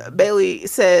 Bailey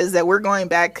says that we're going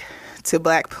back to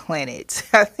Black Planet.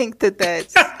 I think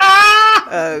that's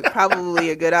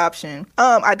probably a good option.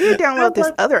 I did download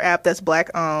this other app that's Black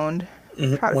owned.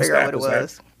 Trying to figure out what it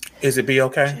was. Is it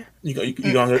BOK? You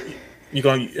gonna?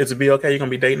 Is it BOK? You gonna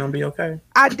be dating on BOK?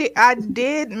 I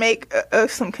did make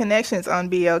some connections on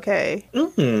BOK.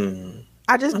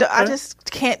 I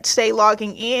just can't stay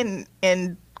logging in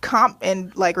and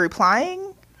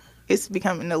replying. It's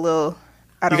becoming a little.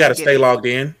 You got to stay logged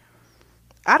in.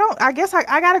 I guess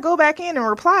I got to go back in and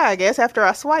reply, I guess, after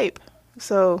I swipe.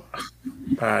 So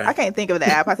I can't think of the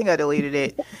app. I think I deleted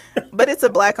it. But it's a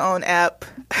Black-owned app.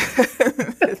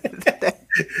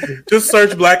 Just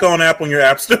search Black-owned app on your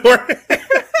app store.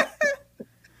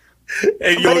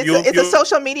 It's a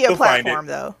social media platform,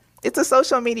 though. It's a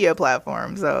social media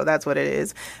platform, so that's what it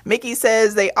is. Mickey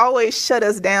says they always shut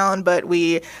us down, but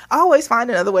we always find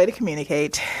another way to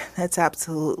communicate. That's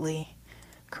absolutely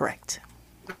correct.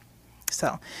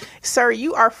 So, sir,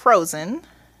 you are frozen.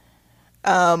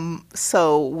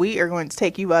 So we are going to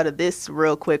take you out of this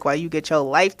real quick while you get your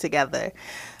life together.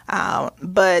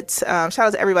 But shout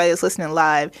out to everybody that's listening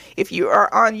live. If you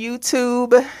are on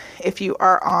YouTube, if you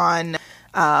are on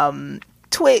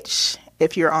Twitch,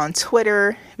 if you're on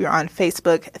Twitter, if you're on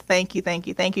Facebook, thank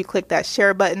you. Click that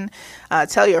share button.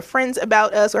 Tell your friends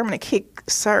about us. I'm going to kick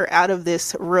Sir out of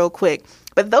this real quick.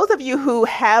 But those of you who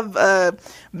have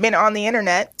been on the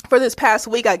internet for this past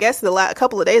week, I guess a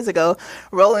couple of days ago,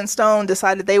 Rolling Stone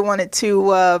decided they wanted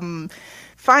to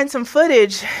find some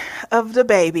footage of the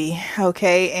baby,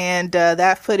 okay? And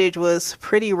that footage was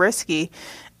pretty risky.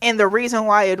 And the reason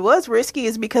why it was risky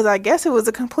is because I guess it was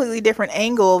a completely different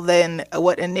angle than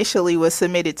what initially was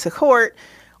submitted to court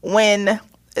when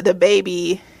the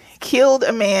baby killed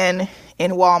a man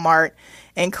in Walmart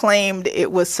and claimed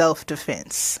it was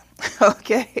self-defense.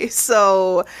 Okay,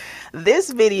 so this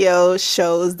video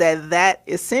shows that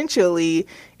essentially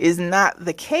is not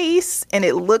the case, and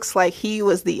it looks like he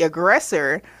was the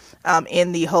aggressor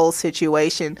in the whole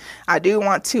situation. I do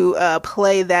want to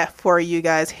play that for you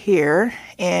guys here,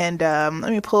 and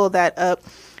let me pull that up.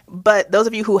 But those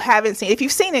of you who haven't seen, if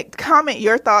you've seen it, comment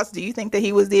your thoughts. Do you think that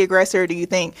he was the aggressor? Do you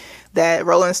think that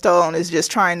Rolling Stone is just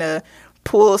trying to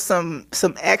pull some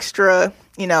extra,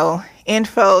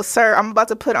 info? Sir, I'm about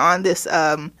to put on this,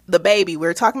 the baby.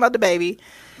 We're talking about the baby.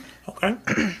 Okay.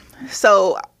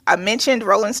 So I mentioned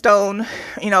Rolling Stone,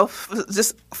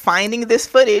 just finding this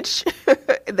footage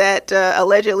that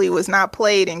allegedly was not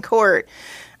played in court,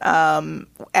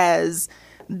 as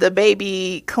the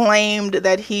baby claimed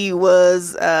that he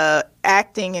was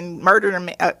acting and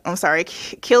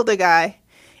killed a guy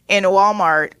in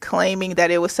Walmart, claiming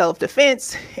that it was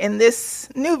self-defense. In this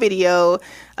new video,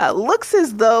 looks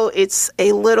as though it's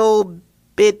a little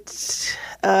bit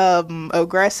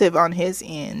aggressive on his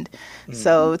end. Mm-hmm.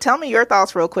 So tell me your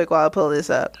thoughts real quick while I pull this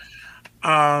up.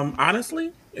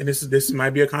 Honestly, and this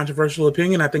might be a controversial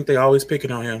opinion, I think they always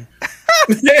picking on him.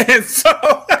 And so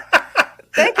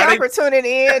thank y'all for tuning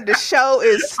in. The show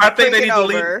is I think they need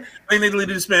over. to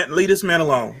leave this man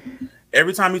alone.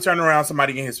 Every time he turned around,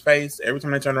 somebody in his face. Every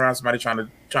time they turn around, somebody trying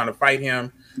to fight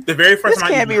him. The very first this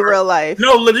can't be real life.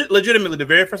 No, legitimately, the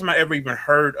very first time I ever even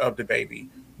heard of the baby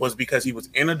was because he was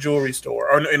in a jewelry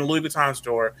store or in a Louis Vuitton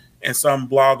store, and some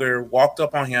blogger walked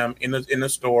up on him in the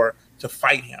store to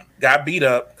fight him. Got beat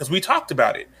up because we talked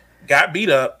about it. Got beat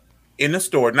up in the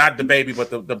store, not the baby, but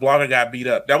the blogger got beat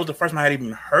up. That was the first time I had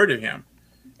even heard of him,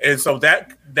 and so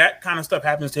that kind of stuff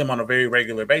happens to him on a very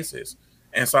regular basis.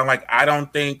 And so I'm like, I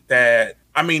don't think that.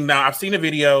 I mean, now I've seen a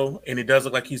video and it does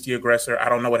look like he's the aggressor. I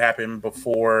don't know what happened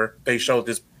before they showed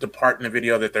the part in the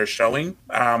video that they're showing.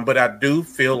 But I do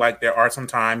feel like there are some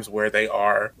times where they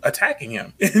are attacking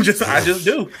him. I just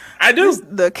do.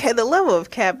 The level of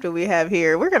cap that we have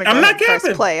here. We're going to go ahead and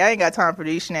press play. I ain't got time for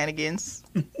these shenanigans.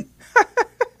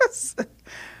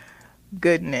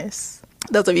 Goodness.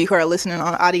 Those of you who are listening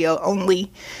on audio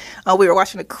only, we were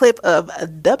watching a clip of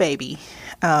the baby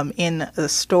in the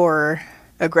store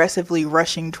aggressively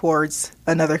rushing towards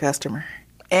another customer.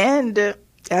 And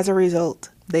as a result,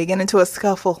 they get into a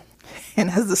scuffle. And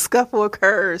as the scuffle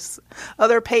occurs,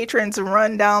 other patrons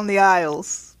run down the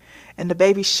aisles and the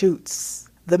baby shoots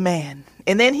the man.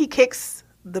 And then he kicks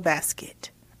the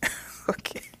basket.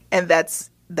 Okay. And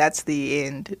that's the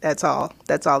end. That's all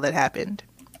that happened.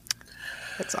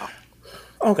 That's all.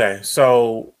 Okay,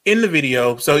 so in the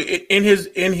video, in his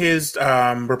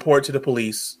report to the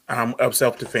police of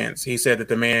self-defense, he said that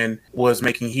the man was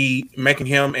making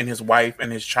him and his wife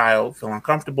and his child feel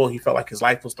uncomfortable. He felt like his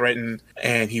life was threatened,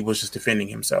 and he was just defending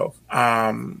himself.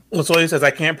 So he says,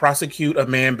 "I can't prosecute a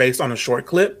man based on a short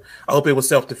clip. I hope it was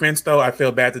self-defense, though. I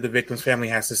feel bad that the victim's family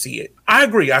has to see it." I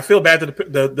agree. I feel bad that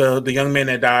the young man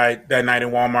that died that night in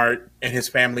Walmart and his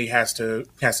family has to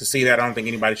see that. I don't think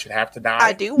anybody should have to die.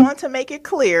 I do want to make it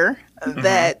clear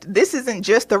that this isn't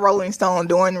just the Rolling Stone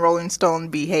doing Rolling Stone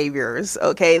behaviors.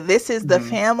 Okay, this is the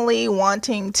family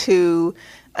wanting to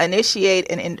initiate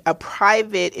a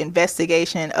private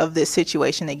investigation of this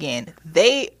situation again.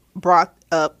 They brought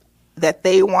up that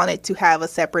they wanted to have a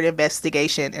separate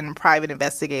investigation and a private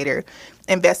investigator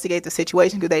investigate the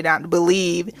situation because they don't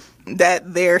believe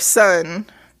that their son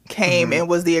came and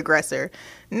was the aggressor.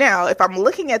 Now, if I'm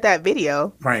looking at that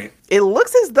video, right, it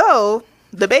looks as though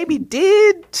the baby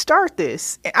did start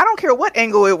this. And I don't care what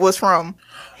angle it was from.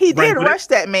 He did rush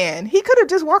that man. He could have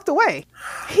just walked away.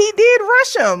 He did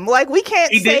rush him. Like, we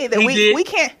can't say that we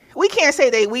can't say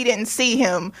that we didn't see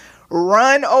him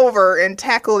run over and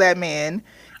tackle that man.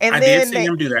 And I did see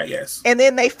him do that, yes. And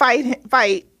then they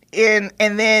fight and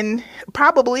then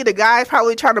probably the guy's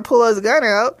probably trying to pull his gun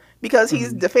out because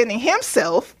he's defending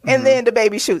himself, and then the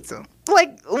baby shoots him.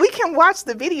 Like, we can watch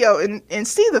the video and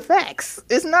see the facts.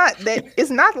 It's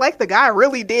not like the guy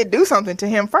really did do something to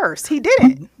him first. He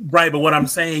didn't. Right, but what I'm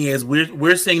saying is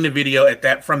we're seeing the video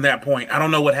from that point. I don't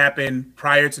know what happened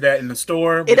prior to that in the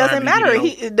store. It doesn't matter.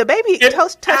 The baby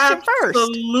touched him first.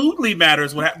 Absolutely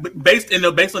matters what happened. Based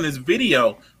on this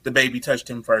video, the baby touched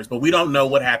him first, but we don't know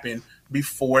what happened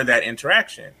before that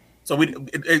interaction. So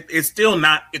it's still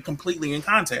not completely in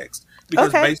context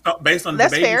because based on the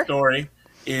baby story,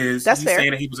 he's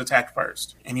saying that he was attacked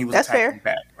first and he was attacked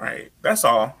back. Right. That's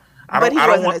all. But he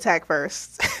wasn't attacked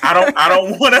first. I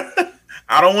don't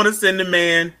want to send the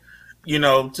man,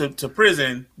 to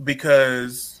prison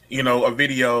because a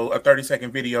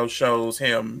 30-second video shows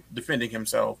him defending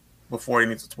himself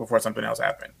before something else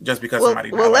happened. Just because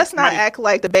somebody. Well, let's not act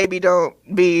like the baby don't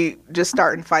be just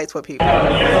starting fights with people.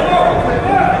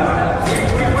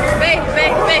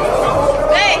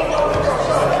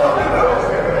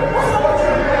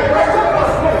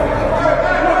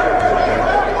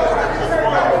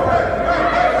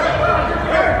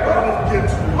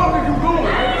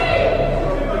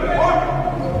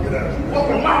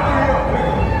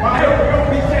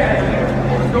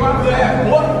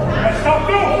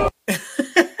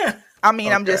 I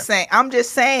mean, okay. I'm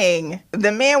just saying,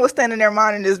 the man was standing there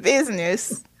minding his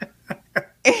business,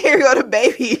 and here go the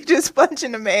baby just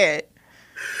punching the man.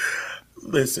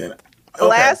 Listen, okay.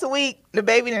 Last week, the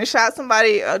baby done shot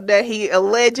somebody that he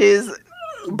alleges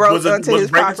broke onto his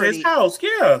property. Into his house,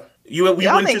 yeah.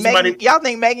 Y'all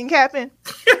think Megan capping?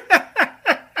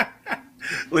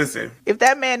 Listen, if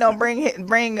that man don't bring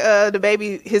the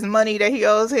baby his money that he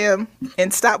owes him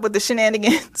and stop with the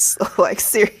shenanigans, like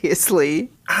seriously.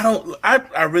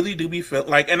 I really do be feel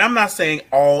like, and I'm not saying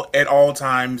at all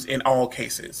times in all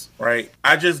cases, right?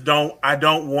 I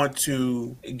don't want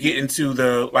to get into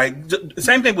the, like,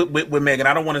 same thing with Megan.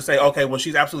 I don't want to say, okay, well,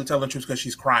 she's absolutely telling the truth because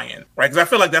she's crying, right? Because I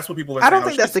feel like that's what people are saying. I don't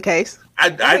think that's the case.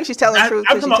 I think she's telling the truth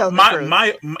because she's telling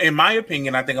the truth. In my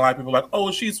opinion, I think a lot of people are like,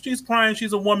 oh, she's crying.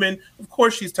 She's a woman. Of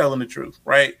course she's telling the truth,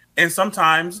 right? And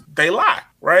sometimes they lie,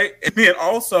 right? And then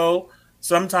also,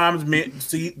 sometimes some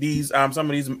of these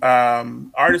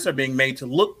artists are being made to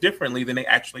look differently than they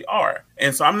actually are.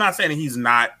 And so I'm not saying that he's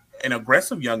not an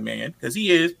aggressive young man, because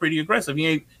he is pretty aggressive.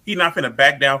 He's not going to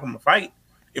back down from a fight.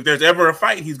 If there's ever a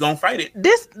fight, he's going to fight it.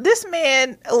 This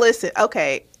man, listen,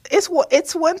 okay, it's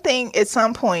one thing at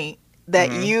some point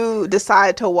that you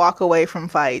decide to walk away from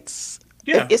fights.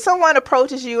 Yeah. If someone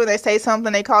approaches you and they say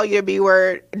something, they call you a B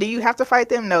word, do you have to fight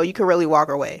them? No, you can really walk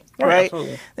away, right?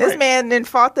 This man then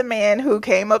fought the man who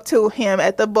came up to him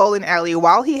at the bowling alley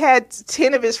while he had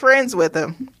 10 of his friends with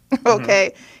him.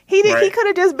 Okay. He could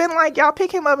have just been like, y'all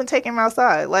pick him up and take him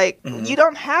outside. Like, you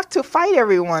don't have to fight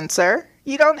everyone, sir.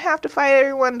 You don't have to fight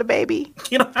everyone, the baby.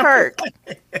 Kirk.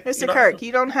 Mr. Kirk,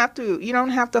 you don't have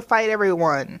to fight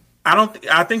everyone.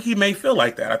 I think he may feel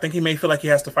like that. I think he may feel like he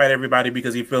has to fight everybody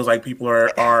because he feels like people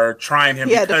are trying him.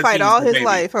 He had to fight all his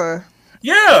life, huh?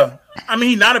 Yeah. I mean,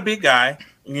 he's not a big guy,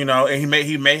 and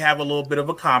he may have a little bit of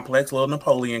a complex, a little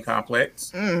Napoleon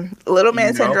complex. Little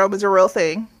man syndrome is a real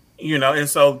thing. And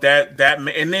so that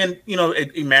and then,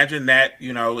 imagine that,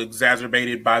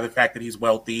 exacerbated by the fact that he's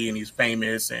wealthy and he's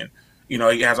famous and,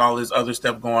 he has all this other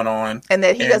stuff going on. And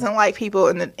that he doesn't like people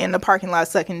in the parking lot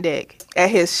sucking dick at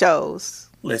his shows.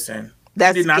 Listen,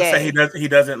 that's he did not gay. say he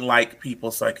doesn't like people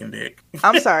sucking dick.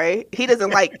 I'm sorry. He doesn't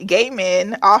like gay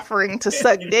men offering to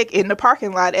suck dick in the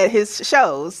parking lot at his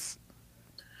shows.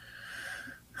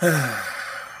 One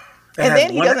has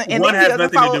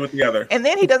nothing to do with the other. And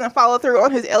then he doesn't follow through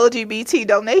on his LGBT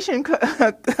donation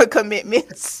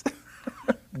commitments.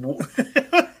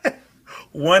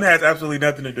 One has absolutely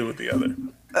nothing to do with the other.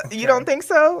 Okay. You don't think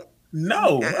so?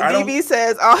 No, DB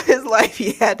says all his life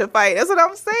he had to fight. That's what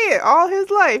I'm saying. All his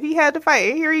life he had to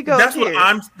fight. And here he goes. That's what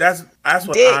I'm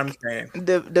saying.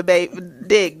 The baby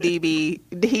Dick DB.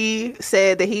 He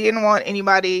said that he didn't want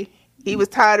anybody. He was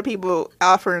tired of people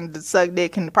offering to suck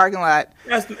dick in the parking lot.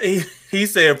 He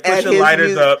said, "Put your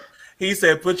lighters up." He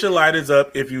said, "Put your lighters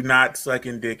up if you're not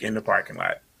sucking dick in the parking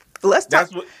lot." Let's talk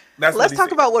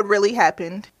about what really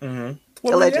happened.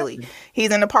 Allegedly,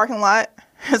 he's in the parking lot.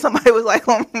 Somebody was like,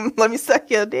 let me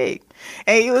suck your dick.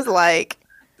 And he was like,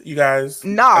 you guys,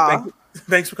 nah.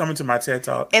 Thanks for coming to my TED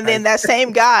Talk. And then that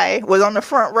same guy was on the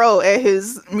front row at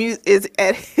his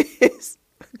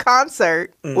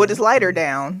concert with his lighter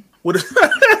down. No,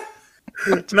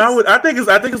 I think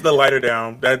it's the lighter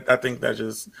down. I think that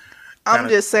just. I'm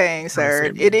just saying,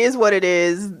 sir. It is what it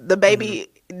is. The baby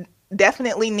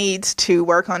definitely needs to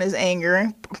work on his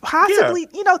anger. Possibly,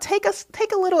 take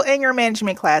a little anger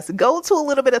management class. Go to a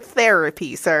little bit of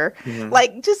therapy, sir.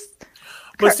 Like, just.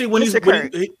 But see, when he's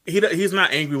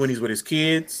not angry when he's with his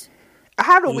kids.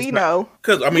 How do we know?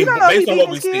 Because based on what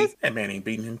we see, that man ain't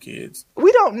beating him kids.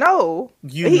 We don't know.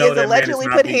 He's allegedly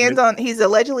put hands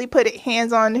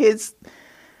on his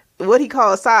what he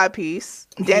calls side piece,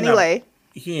 Danny Lay.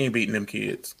 He ain't beating them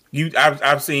kids.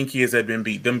 I've seen kids that have been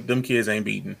beat. Them kids ain't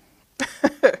beating.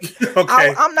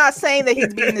 Okay. I'm not saying that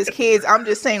he's beating his kids. I'm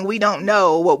just saying we don't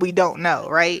know what we don't know,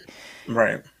 right?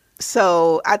 Right.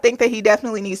 So I think that he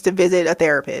definitely needs to visit a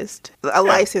therapist, a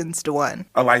licensed one.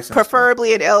 A licensed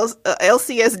preferably an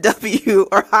LCSW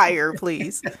or higher,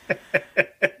 please.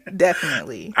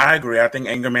 Definitely. I agree. I think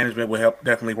anger management will help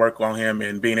definitely work on him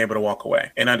and being able to walk away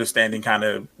and understanding kind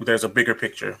of there's a bigger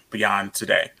picture beyond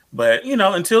today. But,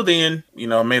 until then,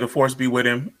 may the force be with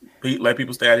him. Let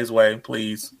people stay out of his way,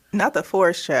 please. Not the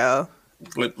Force show.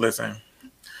 Listen.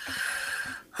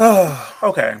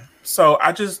 Okay. So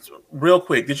I just, real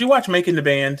quick, did you watch Making the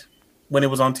Band when it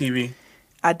was on TV?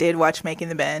 I did watch Making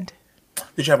the Band.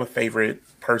 Did you have a favorite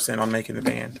person on Making the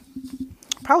Band?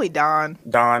 Probably Dawn.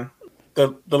 Dawn?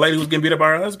 The lady who's getting beat up by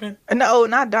her husband? No,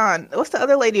 not Dawn. What's the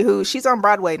other lady she's on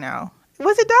Broadway now?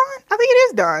 Was it Dawn? I think it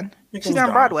is Dawn. She's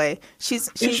on Broadway. She's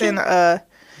in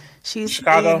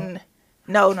Chicago?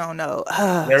 No.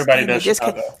 Everybody does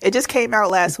Chicago. It just came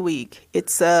out last week.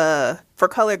 It's For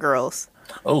Color Girls.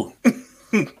 Oh.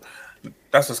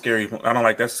 That's a scary one. I don't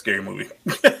like that's a scary movie.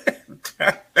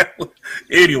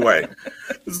 Anyway.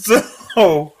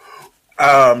 So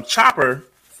Chopper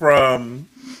from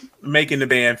Making the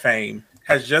Band fame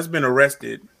has just been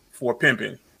arrested for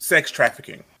pimping, sex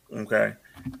trafficking. Okay.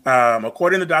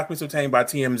 According to documents obtained by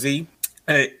TMZ,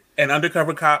 an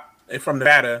undercover cop from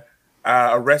Nevada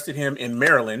arrested him in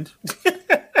Maryland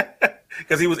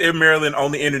because he was in Maryland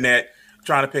on the internet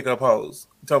trying to pick up hoes.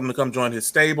 He told him to come join his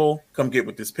stable, come get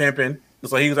with this pimping.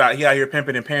 So he out here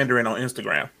pimping and pandering on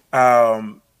Instagram.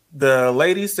 The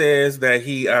lady says that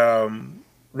he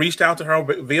reached out to her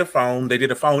via phone. They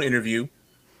did a phone interview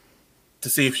to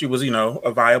see if she was,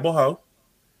 a viable hoe.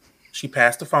 She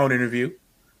passed the phone interview.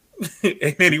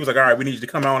 And then he was like, all right, we need you to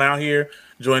come on out here,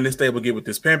 join this stable, get with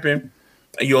this pimping.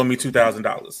 And you owe me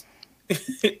 $2,000.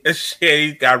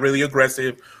 She got really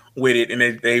aggressive with it,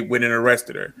 and they went and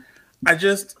arrested her. I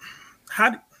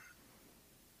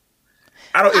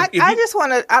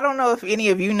don't know if any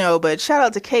of you know, but shout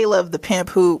out to Caleb the pimp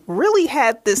who really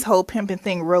had this whole pimping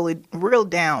thing really real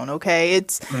down. Okay.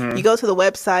 It's, you go to the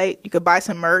website, you could buy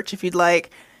some merch if you'd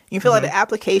like, you fill out an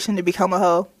application to become a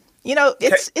hoe.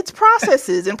 It's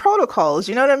processes and protocols.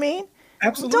 You know what I mean?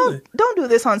 Absolutely. Don't do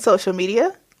this on social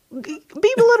media. Be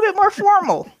a little bit more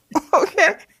formal.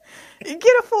 Okay.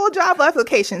 Get a full job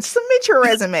application. Submit your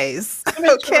resumes.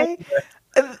 Okay.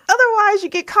 Otherwise, you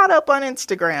get caught up on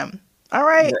Instagram. All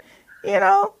right.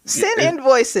 Send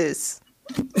invoices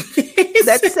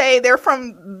that say they're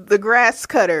from the grass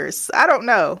cutters. I don't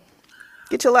know.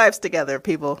 Get your lives together,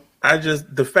 people.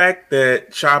 The fact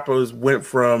that Choppers went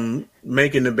from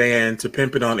Making the Band to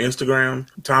pimping on Instagram,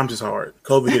 times is hard.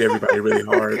 COVID hit everybody really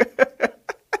hard.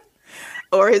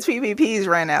 Or his PPPs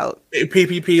ran out.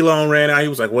 PPP loan ran out. He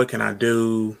was like, what can I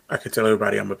do? I can tell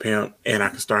everybody I'm a pimp, and I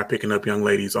can start picking up young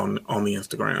ladies on the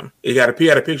Instagram. He had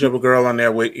a picture of a girl on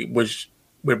there with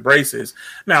braces.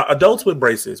 Now, adults with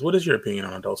braces. What is your opinion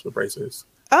on adults with braces?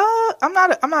 I'm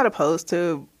not opposed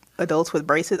to adults with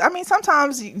braces. I mean,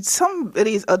 sometimes some of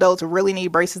these adults really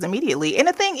need braces immediately. And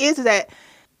the thing is that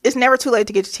it's never too late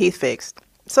to get your teeth fixed.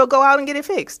 So go out and get it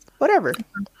fixed. Whatever.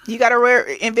 You got to wear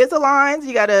Invisaligns.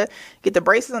 You got to get the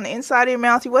braces on the inside of your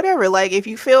mouth. Whatever. Like, if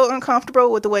you feel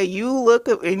uncomfortable with the way you look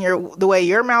and the way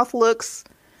your mouth looks,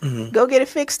 go get it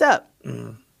fixed up.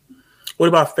 Mm. What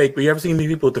about fake? But you ever seen these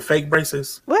people with the fake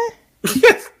braces? What?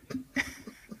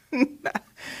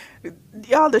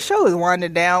 Y'all, the show is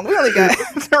winding down. We only got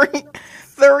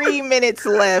three minutes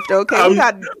left. Okay,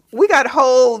 we got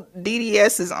whole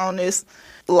DDSs on this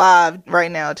live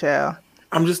right now, child.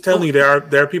 I'm just telling you, there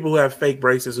are people who have fake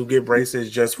braces who get braces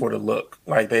just for the look,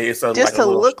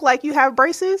 look like you have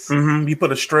braces. Mm-hmm. You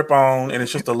put a strip on, and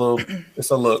it's just a little.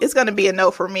 It's a look. It's gonna be a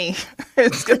no for me.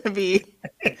 It's gonna be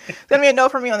a no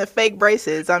for me on the fake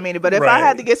braces. I mean, but if I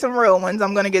had to get some real ones,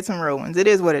 I'm gonna get some real ones. It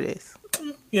is what it is.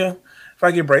 Yeah. If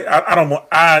I get braces, I don't want.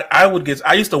 I would get.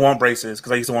 I used to want braces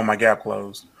because I used to want my Gap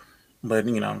clothes, but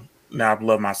now I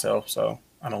love myself, so.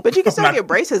 But you can still get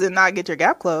braces and not get your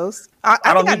Gap clothes. I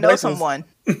think I know braces. Someone.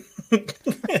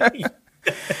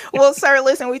 Well, sir,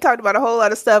 listen, we talked about a whole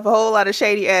lot of stuff, a whole lot of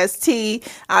shady ass tea.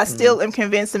 I still am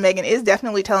convinced that Megan is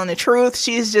definitely telling the truth.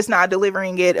 She's just not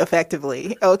delivering it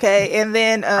effectively. Okay. And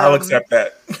then I'll accept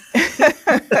that.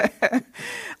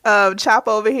 Chop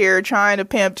over here trying to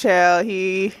pimp child.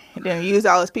 He didn't use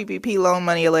all his PPP loan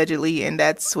money allegedly, and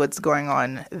that's what's going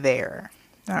on there.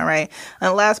 All right.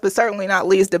 And last but certainly not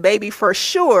least, the baby for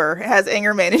sure has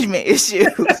anger management issues.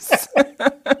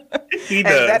 He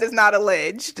does. And that is not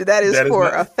alleged. That is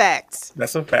a fact.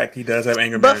 That's a fact. He does have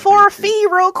anger management issues. But for a fee,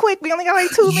 real quick, we only got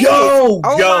like 2 minutes.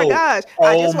 My gosh.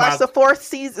 I just watched the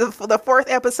fourth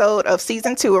episode of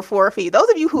season 2 of For a Fee. Those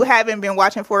of you who haven't been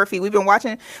watching For a Fee, we've been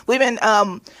watching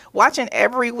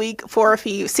every week For a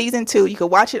Fee season 2. You can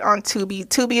watch it on Tubi.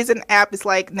 Tubi is an app. It's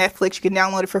like Netflix. You can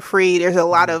download it for free. There's a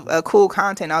lot of cool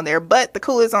content on there, but the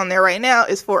coolest on there right now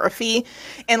is For a Fee.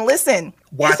 And listen,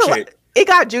 watch it. It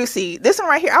got juicy. This one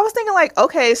right here, I was thinking like,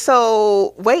 okay,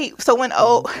 so wait, so when the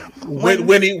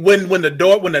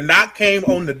knock came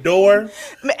on the door,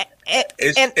 and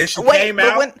she came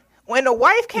out. when the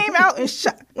wife came out and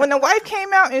shot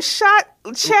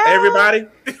child, everybody,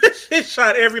 she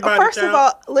shot everybody. First of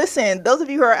all, listen, those of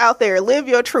you who are out there, live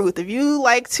your truth. If you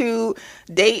like to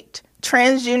date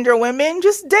transgender women,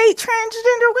 just date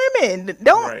transgender women.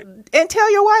 Don't and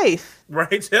tell your wife.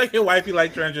 Right, tell your wife you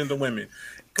like transgender women.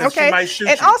 Okay, she might shoot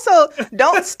and you. Also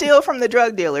don't steal from the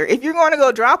drug dealer. If you're going to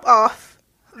go drop off,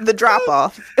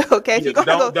 okay. If you're going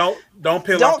to go, don't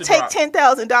take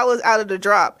 $10,000 out of the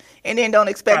drop, and then don't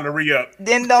expect to re-up.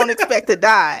 Then don't expect to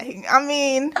die. I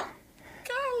mean,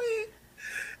 golly,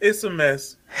 it's a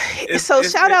mess.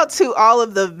 Shout out to all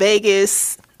of the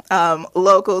Vegas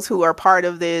locals who are part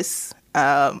of this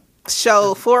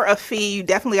show for a fee. You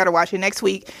definitely got to watch it. Next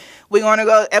week we're going to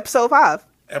go episode 5.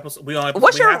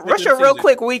 What's your real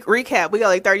quick week recap? We got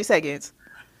like 30 seconds.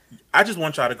 I just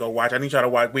want y'all to go watch. I need y'all to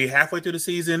watch. We're halfway through the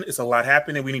season. It's a lot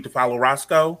happening. We need to follow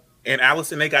Roscoe and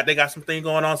Allison. They got something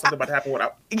going on. Something about to happen with.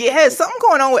 Yeah, something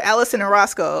going on with Allison and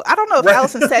Roscoe. I don't know if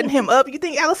Allison's setting him up. You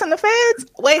think Allison the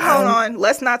feds? Wait, hold on.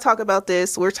 Let's not talk about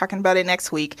this. We're talking about it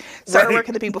next week. Sir, where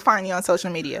can the people find you on social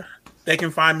media? They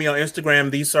can find me on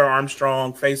Instagram, the Sir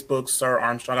Armstrong, Facebook, Sir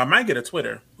Armstrong. I might get a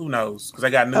Twitter. Who knows? Because I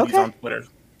got newbies on Twitter.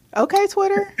 Okay,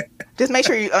 Twitter. Just make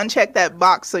sure you uncheck that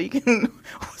box so you can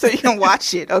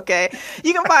watch it. Okay.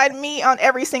 You can find me on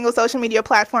every single social media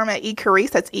platform at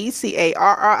eCarice. That's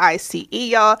ECARRICE,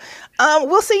 y'all.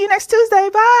 We'll see you next Tuesday.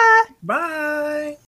 Bye. Bye.